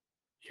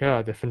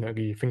 Yeah,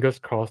 definitely. Fingers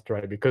crossed,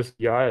 right? Because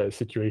we are at a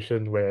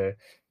situation where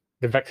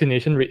the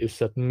vaccination rate is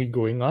certainly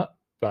going up,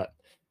 but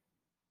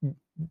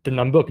the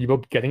number of people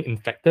getting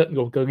infected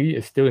locally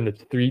is still in the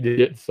 3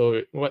 digits.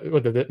 So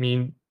what does that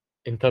mean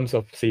in terms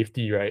of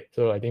safety, right?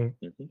 So I think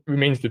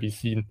remains to be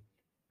seen.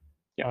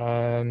 Yeah.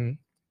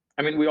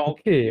 I mean, we all,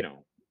 okay.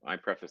 I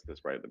preface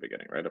this right at the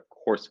beginning, right? Of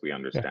course, we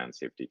understand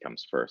safety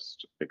comes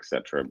first,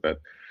 etc.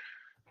 But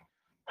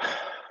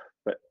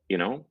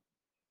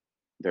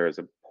there is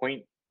a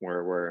point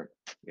where we're,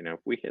 if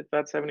we hit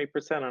that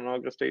 70% on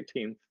August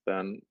 18th,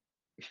 then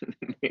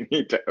we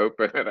need to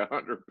open at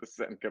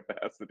 100%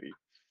 capacity.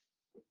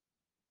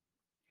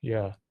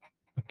 Yeah.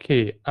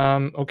 Okay.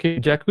 Okay,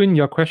 Jacqueline,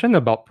 your question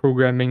about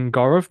programming,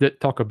 Gaurav did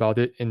talk about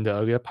it in the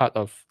earlier part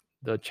of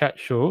the chat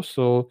show.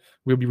 So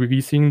we'll be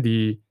releasing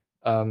the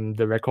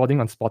recording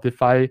on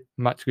Spotify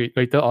much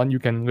later on. You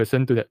can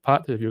listen to that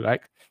part if you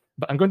like.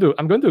 But I'm going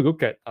to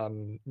look at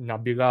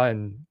Nabila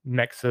and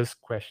Max's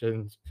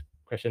questions,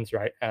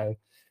 right?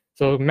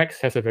 So Max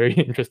has a very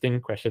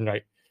interesting question,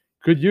 right?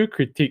 Could you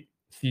critique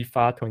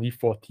CIFA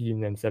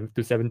 2014 and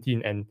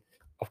 17, and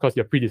of course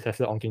your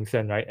predecessor Ong King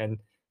Sen, right? And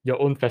your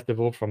own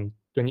festival from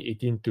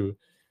 2018 to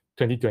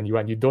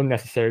 2021. You don't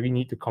necessarily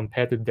need to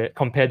compare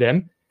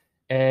them.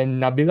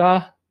 And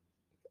Nabila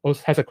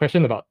also has a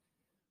question about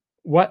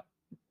what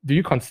do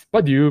you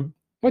what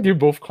do you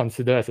both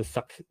consider as a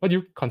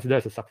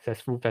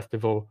successful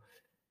festival,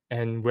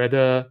 and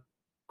whether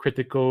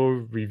critical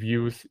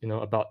reviews,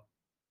 about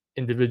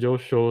individual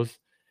shows,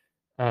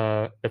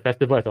 the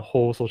festival as a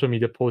whole, social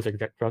media posts,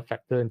 etc.,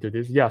 factor into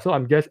this. Yeah, so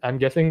I'm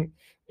guessing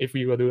if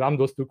we were to lump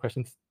those two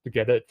questions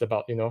together, it's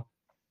about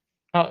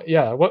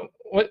yeah, what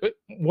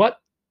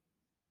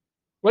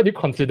do you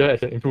consider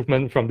as an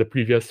improvement from the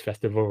previous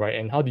festival, right?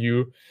 And how do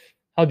you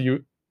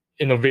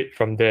innovate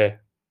from there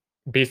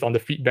based on the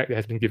feedback that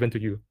has been given to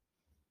you?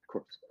 Of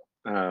course.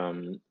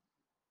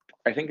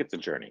 I think it's a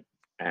journey.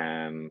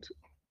 And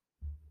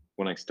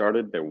when I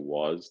started, there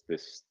was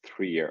this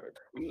 3-year.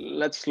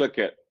 Let's look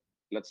at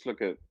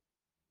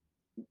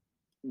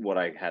what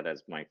I had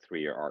as my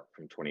 3-year arc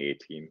from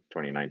 2018,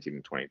 2019,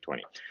 and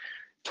 2020.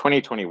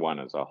 2021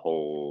 is a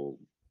whole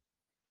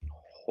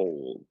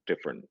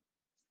different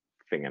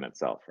thing in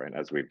itself, right?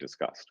 As we've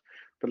discussed.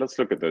 But let's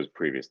look at those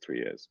previous 3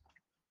 years.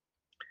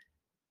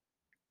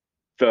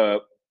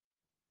 The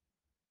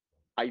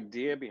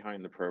idea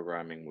behind the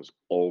programming was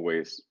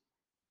always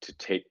to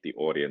take the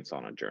audience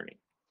on a journey.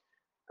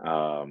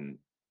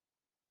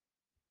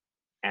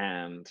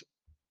 And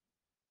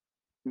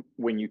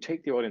when you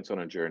take the audience on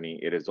a journey,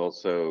 it is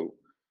also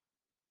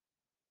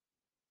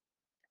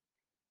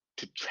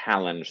to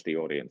challenge the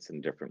audience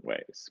in different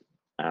ways.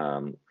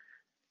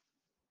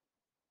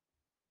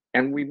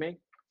 And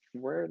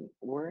we're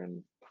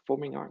in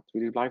performing arts.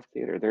 We do live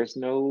theater. There's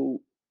no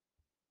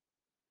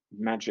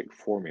magic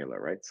formula,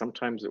 right?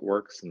 Sometimes it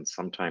works and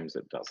sometimes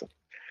it doesn't.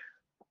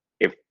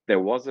 If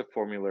there was a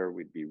formula,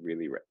 we'd be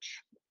really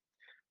rich.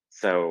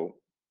 So,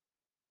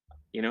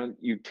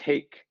 you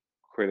take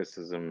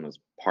criticism as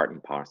part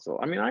and parcel.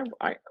 I mean,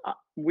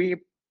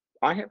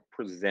 I have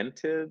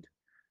presented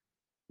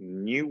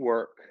new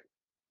work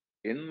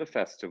in the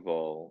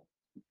festival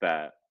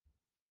that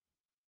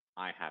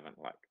I haven't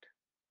liked.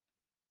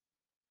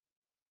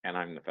 And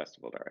I'm the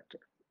festival director.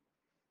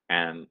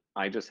 And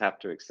I just have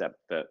to accept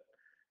that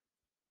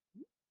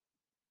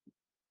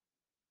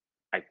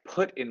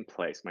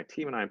my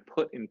team and I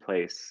put in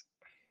place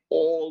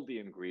all the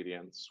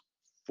ingredients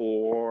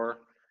for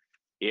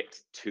it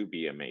to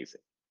be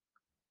amazing.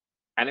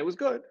 And it was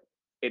good.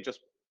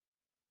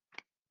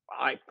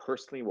 I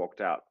personally walked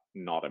out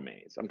not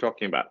amazed. I'm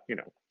talking about,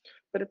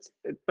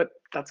 but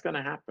that's going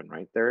to happen,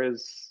 right? There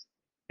isn't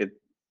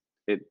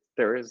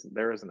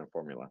a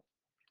formula.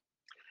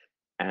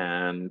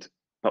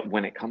 But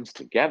when it comes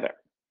together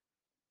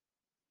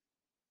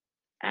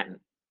and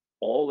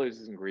all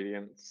those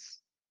ingredients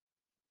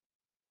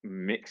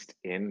mixed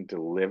in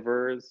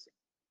delivers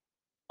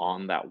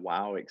on that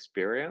wow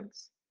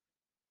experience,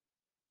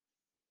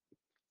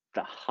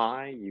 the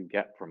high you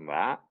get from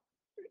that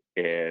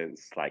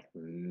is like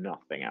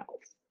nothing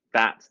else.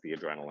 That's the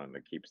adrenaline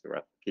that keeps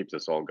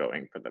us all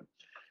going for the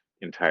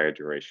entire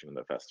duration of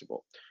the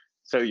festival.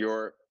 So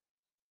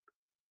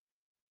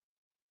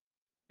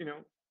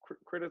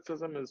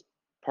criticism is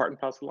part and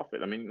parcel of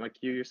it. I mean, like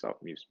you yourself,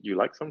 you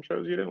like some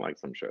shows, you didn't like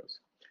some shows.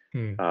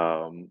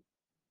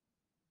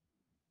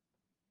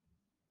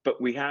 But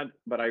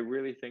I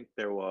really think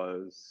there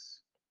was.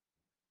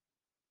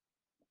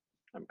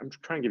 I'm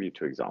trying to give you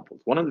 2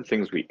 examples. One of the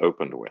things we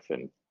opened with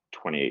in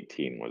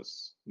 2018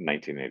 was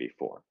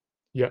 1984.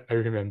 Yeah, I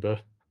remember.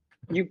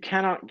 You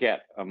cannot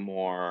get a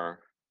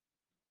more,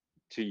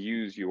 to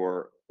use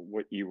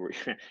what you were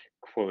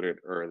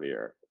quoted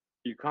earlier,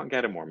 you can't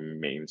get a more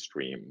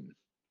mainstream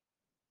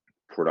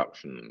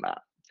production than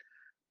that.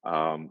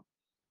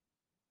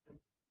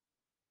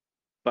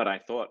 But I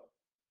thought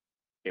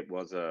it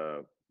was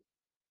a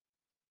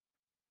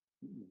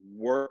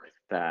work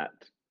that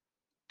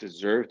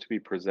deserved to be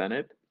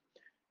presented.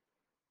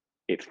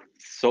 It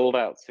sold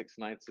out 6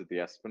 nights at the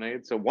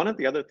Esplanade. So one of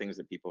the other things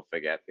that people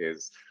forget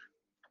is,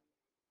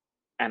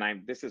 and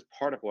this is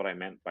part of what I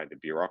meant by the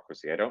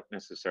bureaucracy. I don't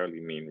necessarily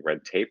mean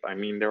red tape. I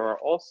mean, there are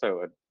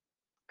also a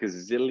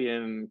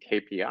gazillion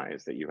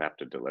KPIs that you have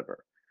to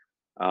deliver.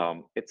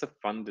 It's a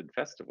funded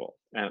festival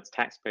and it's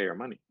taxpayer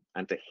money.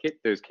 And to hit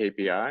those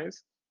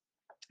KPIs,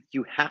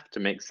 you have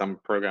to make some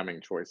programming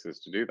choices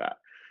to do that.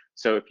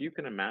 So if you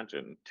can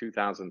imagine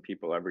 2,000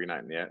 people every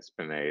night in the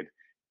Esplanade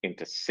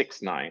into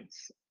 6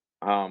 nights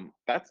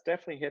That's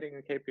definitely hitting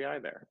a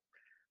KPI there.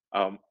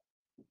 Um,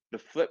 the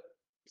flip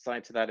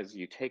side to that is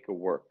you take a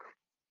work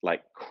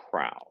like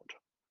Crowd,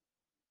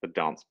 the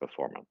dance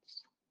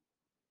performance.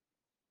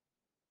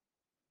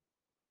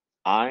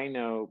 I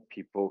know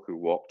people who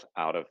walked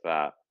out of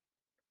that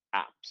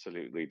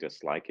absolutely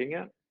disliking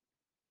it,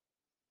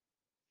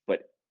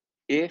 but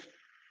if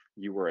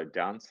you were a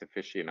dance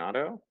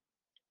aficionado,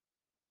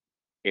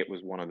 it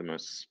was one of the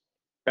most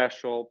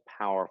special,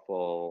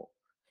 powerful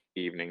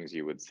evenings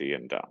you would see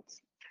in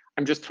dance.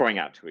 I'm just throwing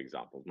out two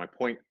examples. My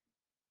point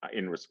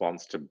in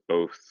response to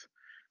both,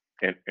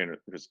 in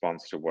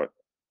response to what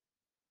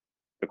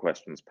the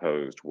questions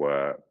posed,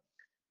 were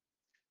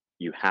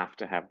you have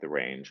to have the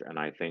range. And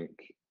I think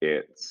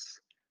it's,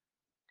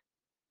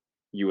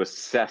 you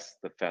assess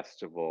the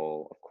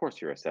festival, of course,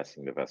 you're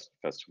assessing the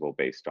festival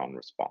based on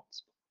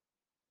response.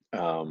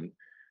 Um,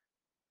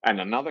 and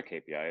another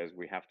KPI is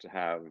we have to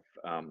have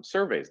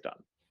surveys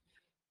done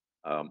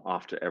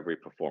after every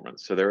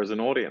performance. So there is an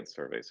audience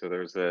survey. So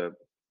there's a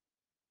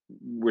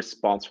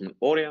response from an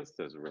audience,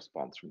 there's a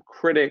response from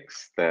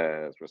critics,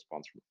 there's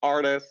response from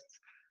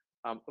artists.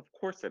 Of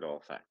course, it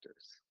all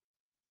factors.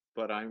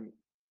 But I'm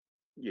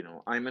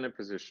in a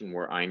position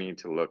where I need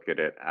to look at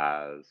it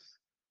as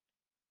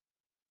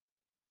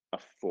a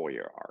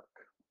 4-year arc.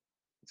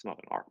 It's not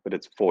an arc, but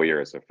it's 4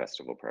 years of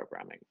festival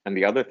programming. And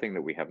the other thing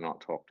that we have not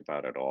talked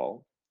about at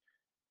all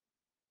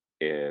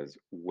is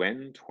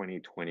when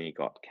 2020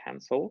 got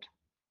canceled,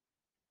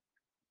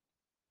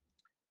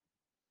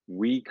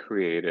 we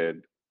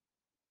created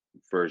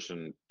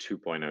version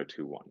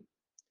 2.021.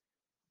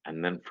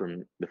 And then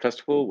from the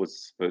festival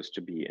was supposed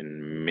to be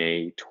in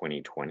May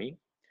 2020.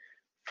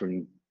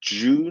 From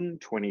June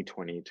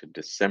 2020 to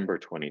December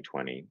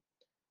 2020,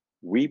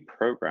 we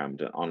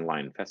programmed an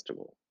online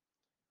festival.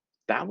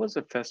 That was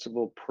a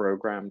festival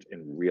programmed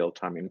in real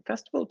time. And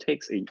festivals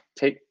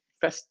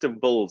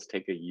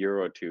take a year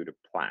or two to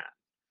plan,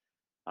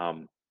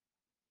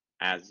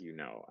 as you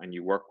know, and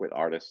you work with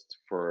artists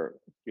for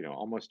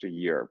almost a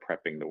year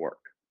prepping the work.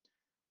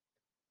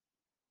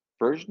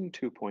 Version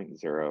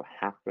 2.0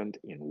 happened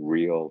in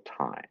real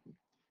time.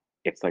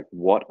 It's like,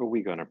 what are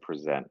we going to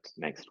present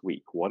next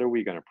week? What are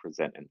we going to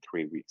present in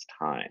 3 weeks'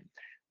 time?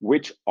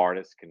 Which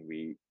artists can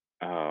we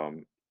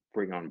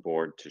bring on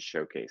board to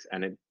showcase?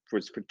 And it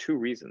was for two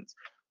reasons.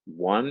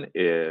 One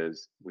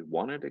is we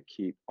wanted to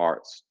keep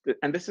arts,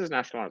 and this is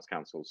National Arts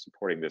Council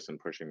supporting this and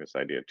pushing this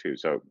idea too.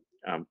 So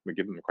we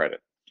give them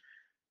credit.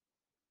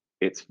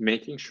 It's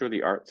making sure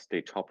the arts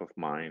stay top of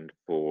mind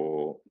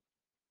for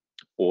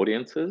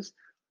audiences,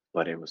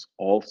 but it was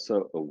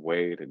also a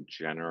way to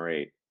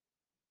generate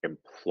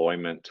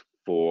employment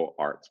for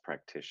arts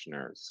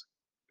practitioners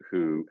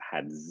who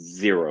had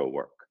zero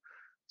work,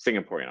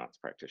 Singaporean arts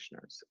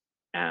practitioners.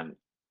 And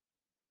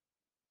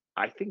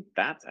I think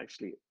that's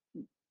actually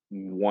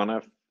one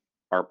of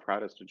our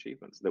proudest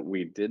achievements, that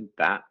we did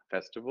that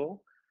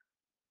festival,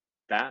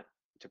 that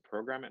to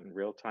program it in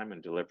real time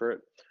and deliver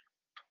it.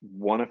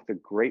 One of the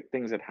great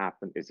things that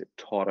happened is it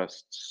taught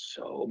us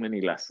so many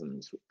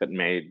lessons that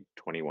made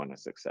 21 a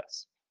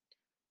success.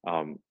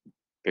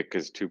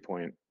 Because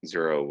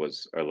 2.0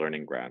 was a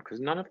learning ground, because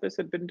none of this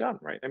had been done,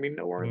 right? I mean,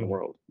 nowhere in the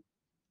world.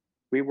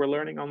 We were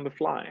learning on the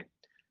fly,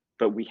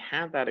 but we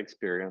had that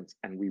experience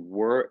and we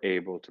were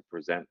able to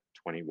present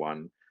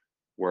 21,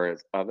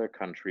 whereas other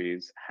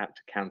countries had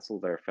to cancel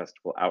their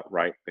festival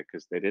outright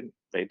because they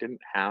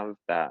didn't have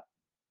that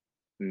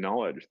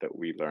knowledge that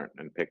we learned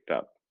and picked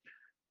up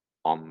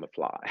on the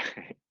fly.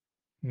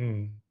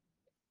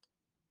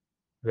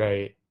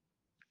 Right.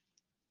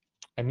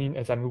 I mean,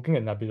 as I'm looking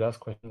at Nabila's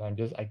question, I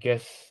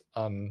guess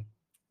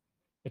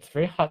it's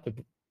very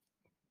hard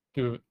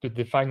to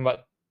define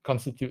what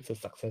constitutes a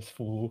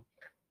successful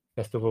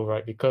festival,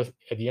 right? Because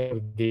at the end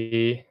of the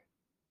day,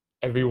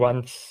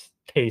 everyone's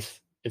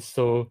taste is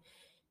so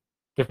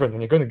different,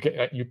 and you're going to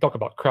get you talk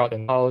about Crowd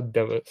and how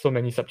there were so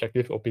many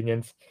subjective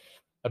opinions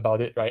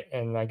about it, right?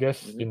 And I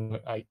guess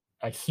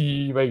I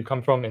see where you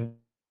come from, and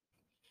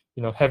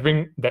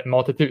having that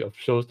multitude of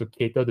shows to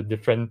cater to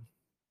different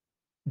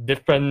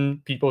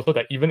people, so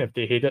that even if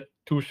they hated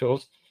two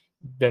shows,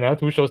 there are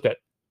two shows that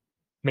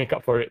make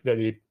up for it that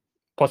they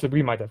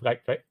possibly might have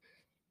liked, right?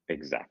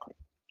 Exactly.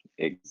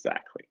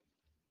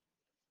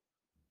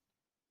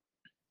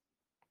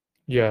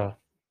 Yeah.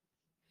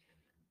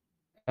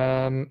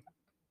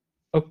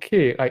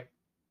 Okay,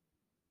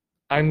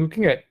 I'm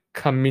looking at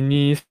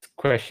Kamini's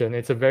question.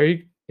 It's a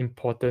very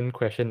important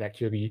question,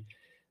 actually.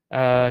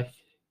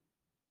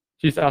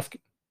 She's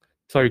asking.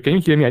 Sorry, can you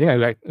hear me? I think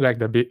I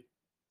lagged a bit.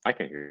 I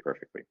can hear you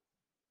perfectly.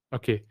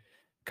 Okay.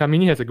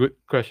 Kamini has a good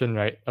question,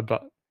 right,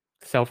 about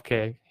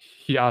self-care.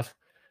 He asks,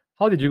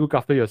 how did you look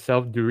after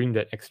yourself during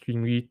that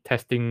extremely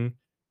testing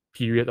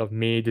period of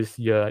May this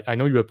year? I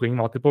know you were playing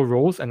multiple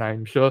roles, and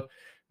I'm sure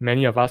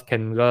many of us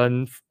can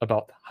learn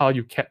about how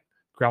you kept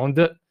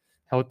grounded,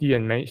 healthy,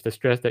 and managed the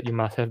stress that you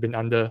must have been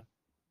under.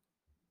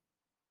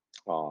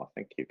 Oh,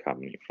 thank you,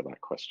 Kamini, for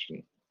that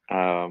question.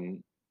 I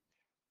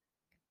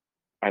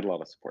had a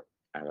lot of support.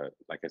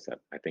 Like I said,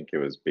 I think it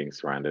was being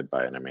surrounded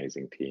by an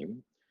amazing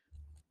team.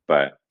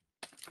 But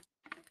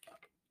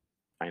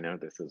I know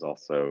this is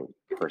also,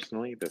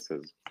 personally, this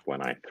is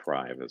when I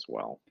thrive as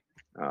well.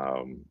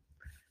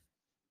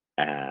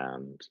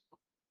 And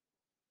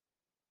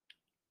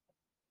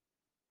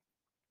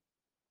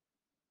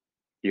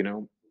you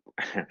know,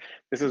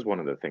 this is one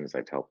of the things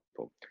I tell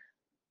people.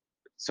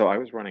 So I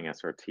was running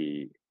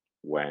SRT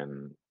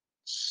when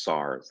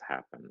SARS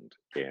happened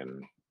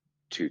in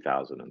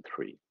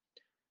 2003,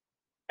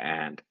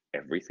 and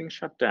everything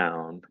shut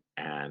down,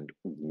 and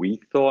we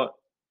thought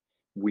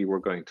we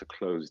were going to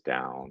close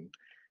down,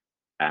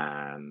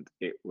 and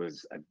it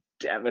was a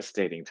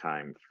devastating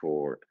time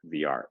for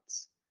the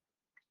arts.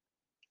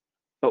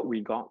 But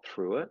we got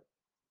through it,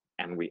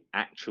 and we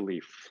actually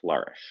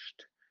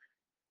flourished.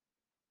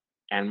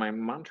 And my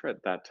mantra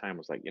at that time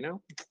was like,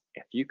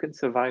 if you can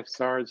survive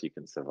SARS, you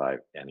can survive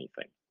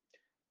anything.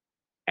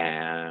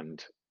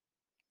 And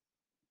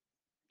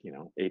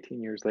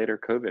 18 years later,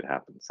 COVID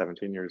happens.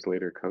 17 years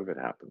later, COVID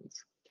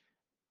happens.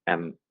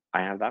 And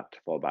I have that to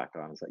fall back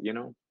on. It's like,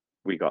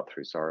 we got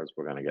through SARS,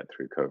 we're going to get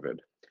through COVID.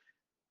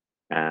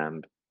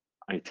 And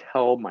I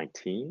tell my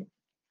team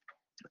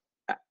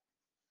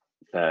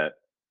that,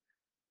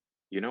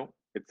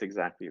 it's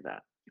exactly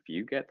that. If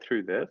you get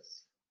through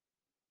this,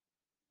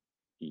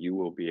 you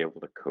will be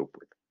able to cope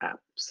with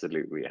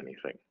absolutely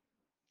anything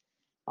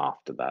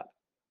after that.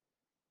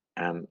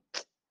 And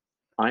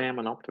I am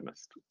an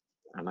optimist,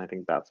 and I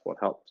think that's what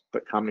helps.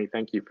 But Kamini,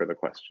 thank you for the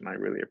question. I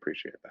really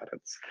appreciate that.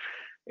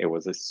 It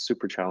was a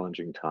super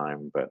challenging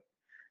time, but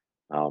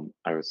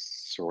I was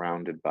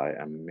surrounded by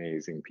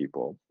amazing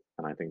people,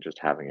 and I think just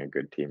having a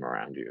good team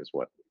around you is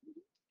what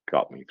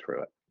got me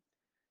through it.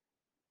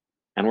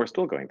 And we're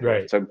still going through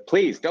it. So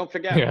please don't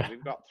forget,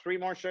 we've got 3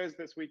 more shows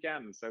this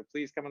weekend. So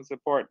please come and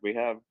support. We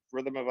have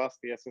Rhythm of Us,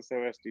 the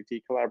SSO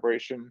SDT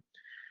collaboration.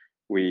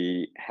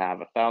 We have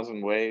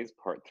 1,000 Ways,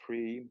 Part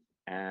 3,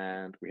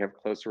 and we have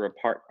Closer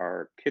Apart,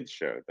 our kids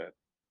show that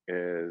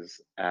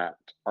is at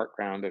Art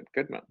Ground at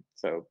Goodman.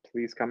 So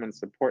please come and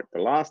support the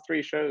last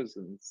 3 shows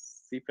in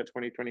SIFA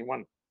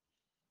 2021.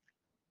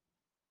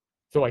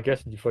 So I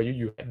guess for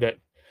you had that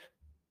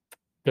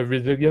the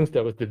resilience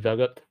that was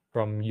developed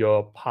from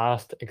your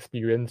past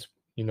experience,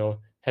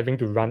 having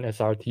to run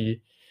SRT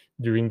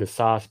during the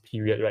SARS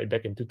period, right,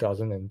 back in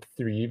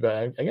 2003.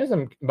 But I guess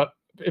but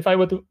if I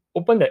were to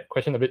open that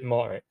question a bit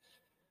more, right,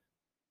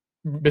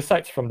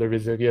 besides from the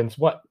resilience,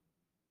 what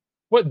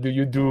do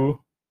you do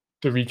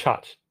to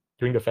recharge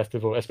during the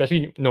festival,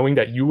 especially knowing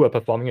that you were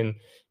performing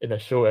in a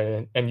show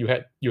and you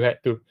had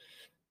to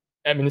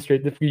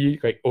administratively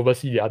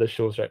oversee the other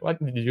shows, right?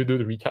 What did you do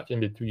to recharge in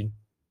between?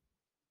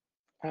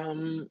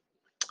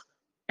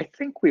 I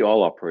think we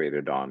all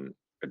operated on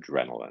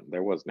adrenaline.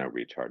 There was no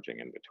recharging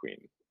in between.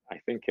 I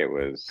think it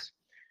was,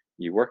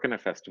 you work in a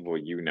festival,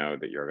 you know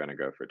that you're going to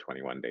go for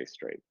 21 days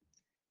straight.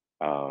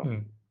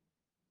 And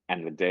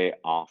the day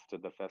after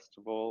the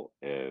festival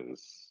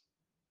is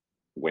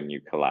when you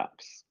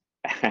collapse.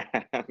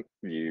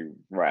 You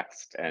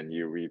rest and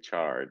you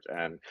recharge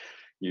and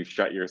you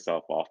shut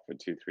yourself off for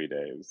 2-3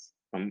 days,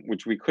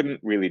 which we couldn't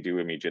really do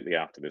immediately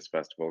after this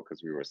festival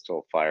because we were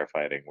still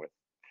firefighting with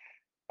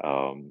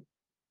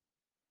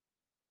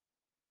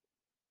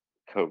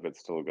COVID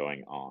still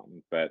going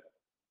on. But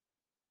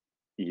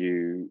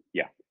I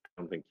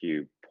don't think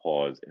you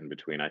pause in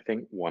between. I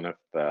think one of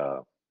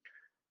the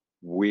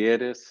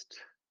weirdest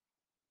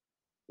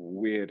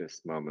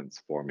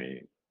moments for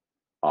me,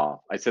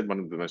 I said one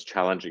of the most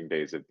challenging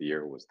days of the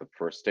year was the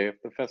first day of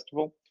the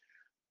festival.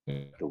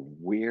 The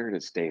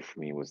weirdest day for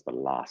me was the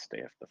last day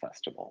of the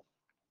festival.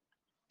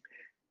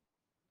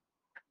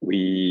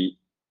 We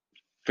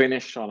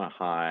finished on a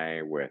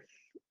high with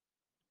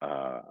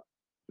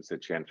the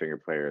Chan Finger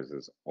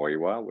Players'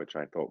 Oiwa, which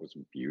I thought was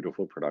a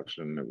beautiful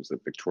production. It was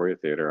at Victoria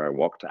Theatre. I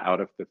walked out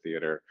of the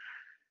theatre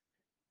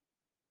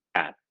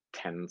at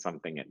 10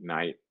 something at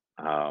night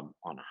on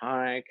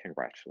high,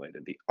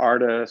 congratulated the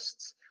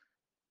artists.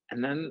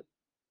 And then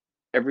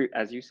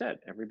as you said,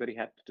 everybody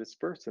had to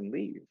disperse and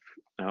leave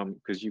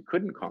because you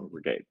couldn't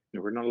congregate.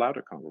 You were not allowed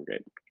to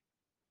congregate.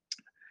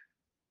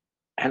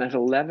 And at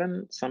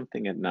 11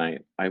 something at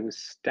night, I was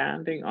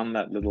standing on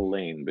that little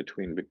lane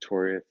between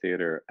Victoria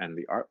Theatre and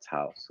the Arts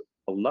House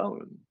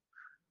alone,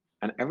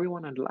 and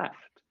everyone had left.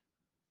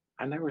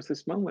 And there was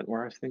this moment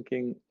where I was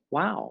thinking,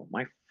 wow,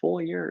 my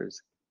 4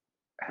 years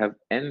have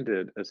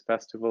ended as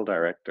festival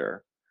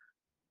director,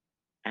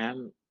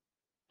 and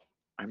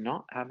I'm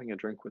not having a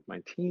drink with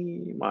my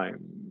team. I'm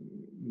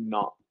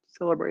not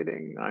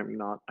celebrating.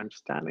 I'm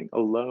standing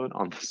alone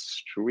on the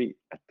street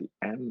at the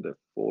end of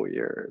 4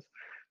 years.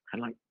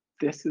 And like,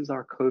 this is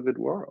our COVID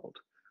world.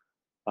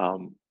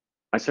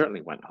 I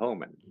certainly went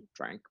home and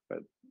drank,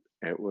 but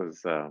it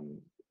was,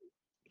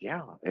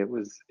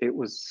 it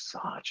was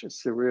such a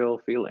surreal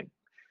feeling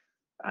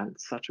and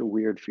such a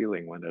weird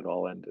feeling when it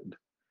all ended.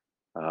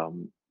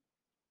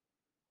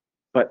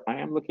 But I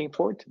am looking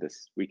forward to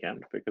this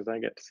weekend because I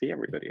get to see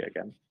everybody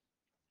again.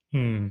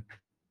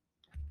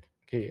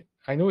 Okay,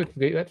 I know it's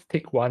late. Let's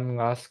take one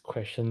last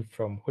question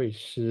from Hui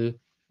Shi.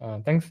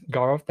 Thanks,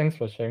 Gaurav. Thanks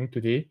for sharing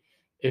today.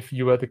 if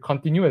you were to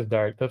continue as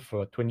director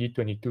for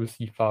 2022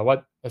 CIFA,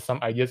 what are some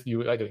ideas you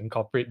would like to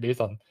incorporate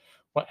based on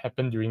what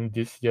happened during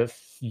this year's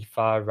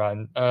CIFA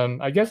run?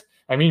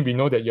 I mean, we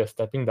know that you're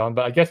stepping down,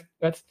 but I guess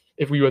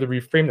if we were to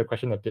reframe the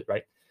question a bit,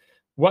 right?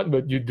 What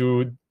would you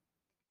do,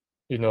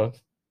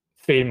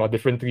 same or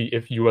differently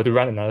if you were to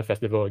run another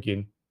festival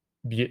again,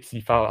 be it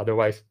CIFA or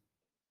otherwise?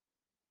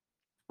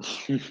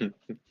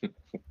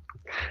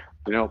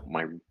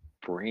 My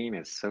brain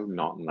is so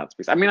not in that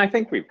space. I mean, I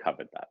think we've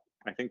covered that.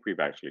 I think we've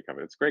actually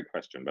covered it. It's a great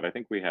question, but I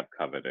think we have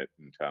covered it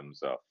in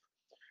terms of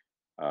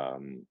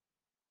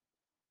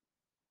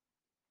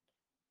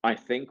I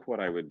think what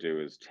I would do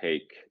is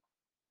take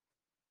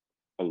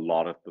a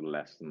lot of the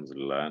lessons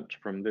learned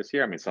from this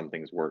year. I mean, some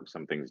things worked,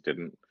 some things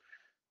didn't.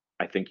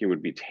 I think you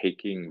would be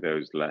taking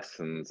those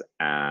lessons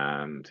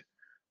and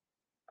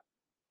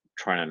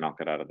trying to knock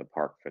it out of the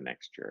park for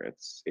next year.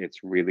 It's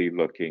really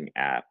looking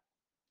at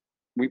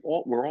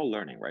we're all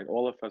learning, right?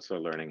 All of us are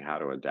learning how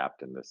to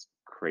adapt in this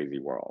crazy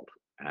world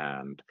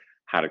and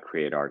how to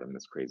create art in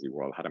this crazy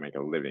world, how to make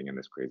a living in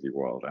this crazy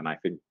world. And I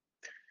think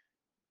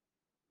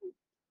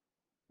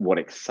what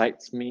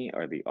excites me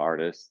are the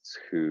artists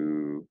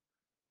who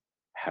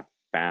have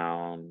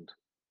found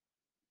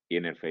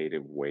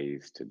innovative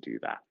ways to do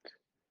that.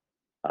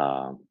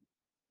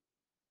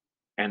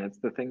 And it's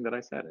the thing that I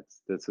said.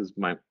 This was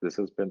my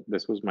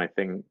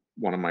thing.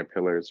 One of my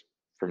pillars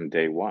from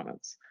day one.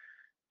 It's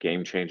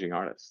game-changing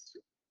artists.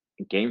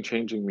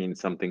 Game-changing means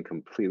something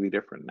completely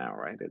different now,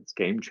 right? It's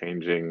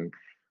game-changing,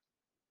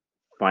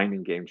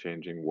 finding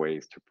game-changing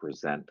ways to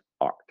present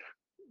art,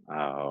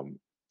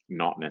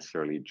 not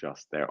necessarily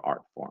just their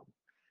art form.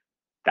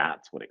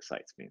 That's what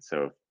excites me.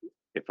 So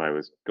if I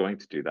was going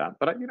to do that,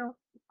 but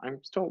I'm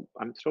still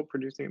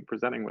producing and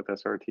presenting with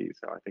SRT.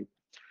 So I think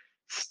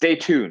stay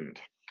tuned.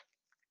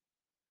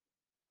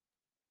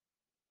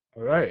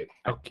 All right.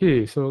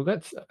 Okay. So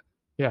let's.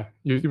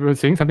 You were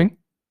saying something?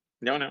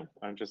 No.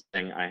 I'm just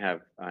saying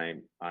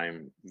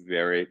I'm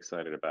very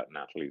excited about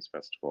Natalie's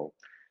festival,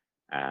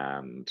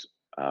 and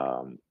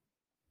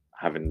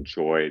have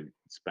enjoyed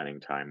spending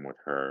time with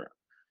her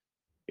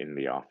in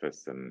the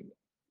office and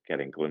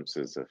getting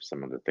glimpses of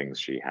some of the things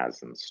she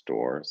has in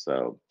store.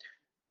 So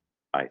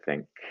I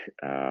think,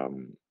 I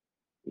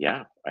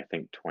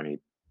think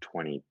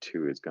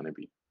 2022 is going to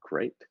be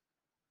great.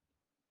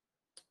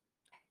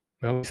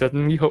 Well, we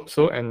certainly hope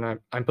so, and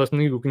I'm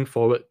personally looking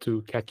forward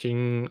to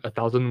catching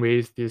 1,000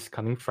 Ways this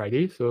coming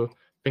Friday. So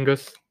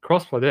fingers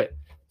crossed for that.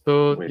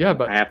 So thank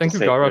you,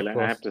 Gaurav.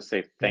 I have to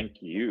say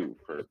thank you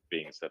for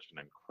being such an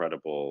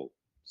incredible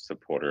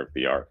supporter of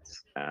the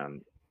arts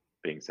and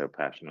being so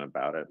passionate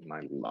about it. And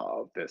I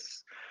love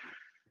this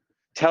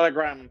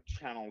Telegram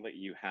channel that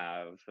you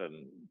have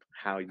and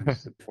how you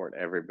support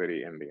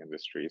everybody in the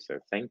industry. So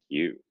thank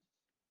you.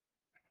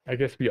 I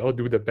guess we all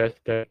do the best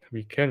that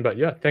we can. But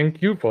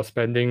thank you for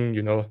spending,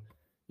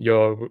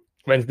 your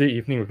Wednesday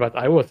evening with us.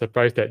 I was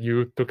surprised that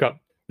you took up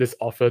this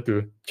offer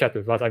to chat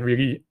with us. I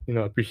really,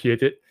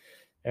 appreciate it.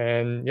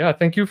 And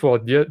thank you for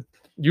dear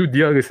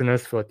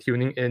listeners for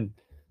tuning in.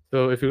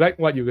 So if you like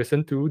what you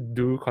listen to,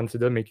 do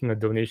consider making a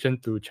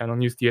donation to Channel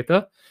News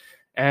Theatre.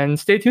 And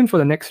stay tuned for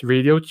the next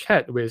radio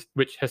chat,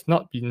 which has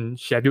not been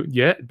scheduled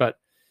yet, but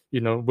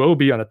will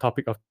be on the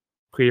topic of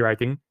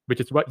playwriting, which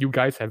is what you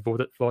guys have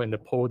voted for in the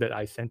poll that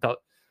I sent out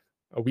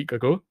a week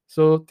ago.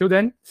 So till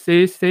then,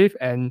 stay safe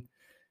and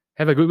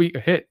have a good week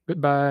ahead.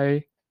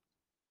 Goodbye.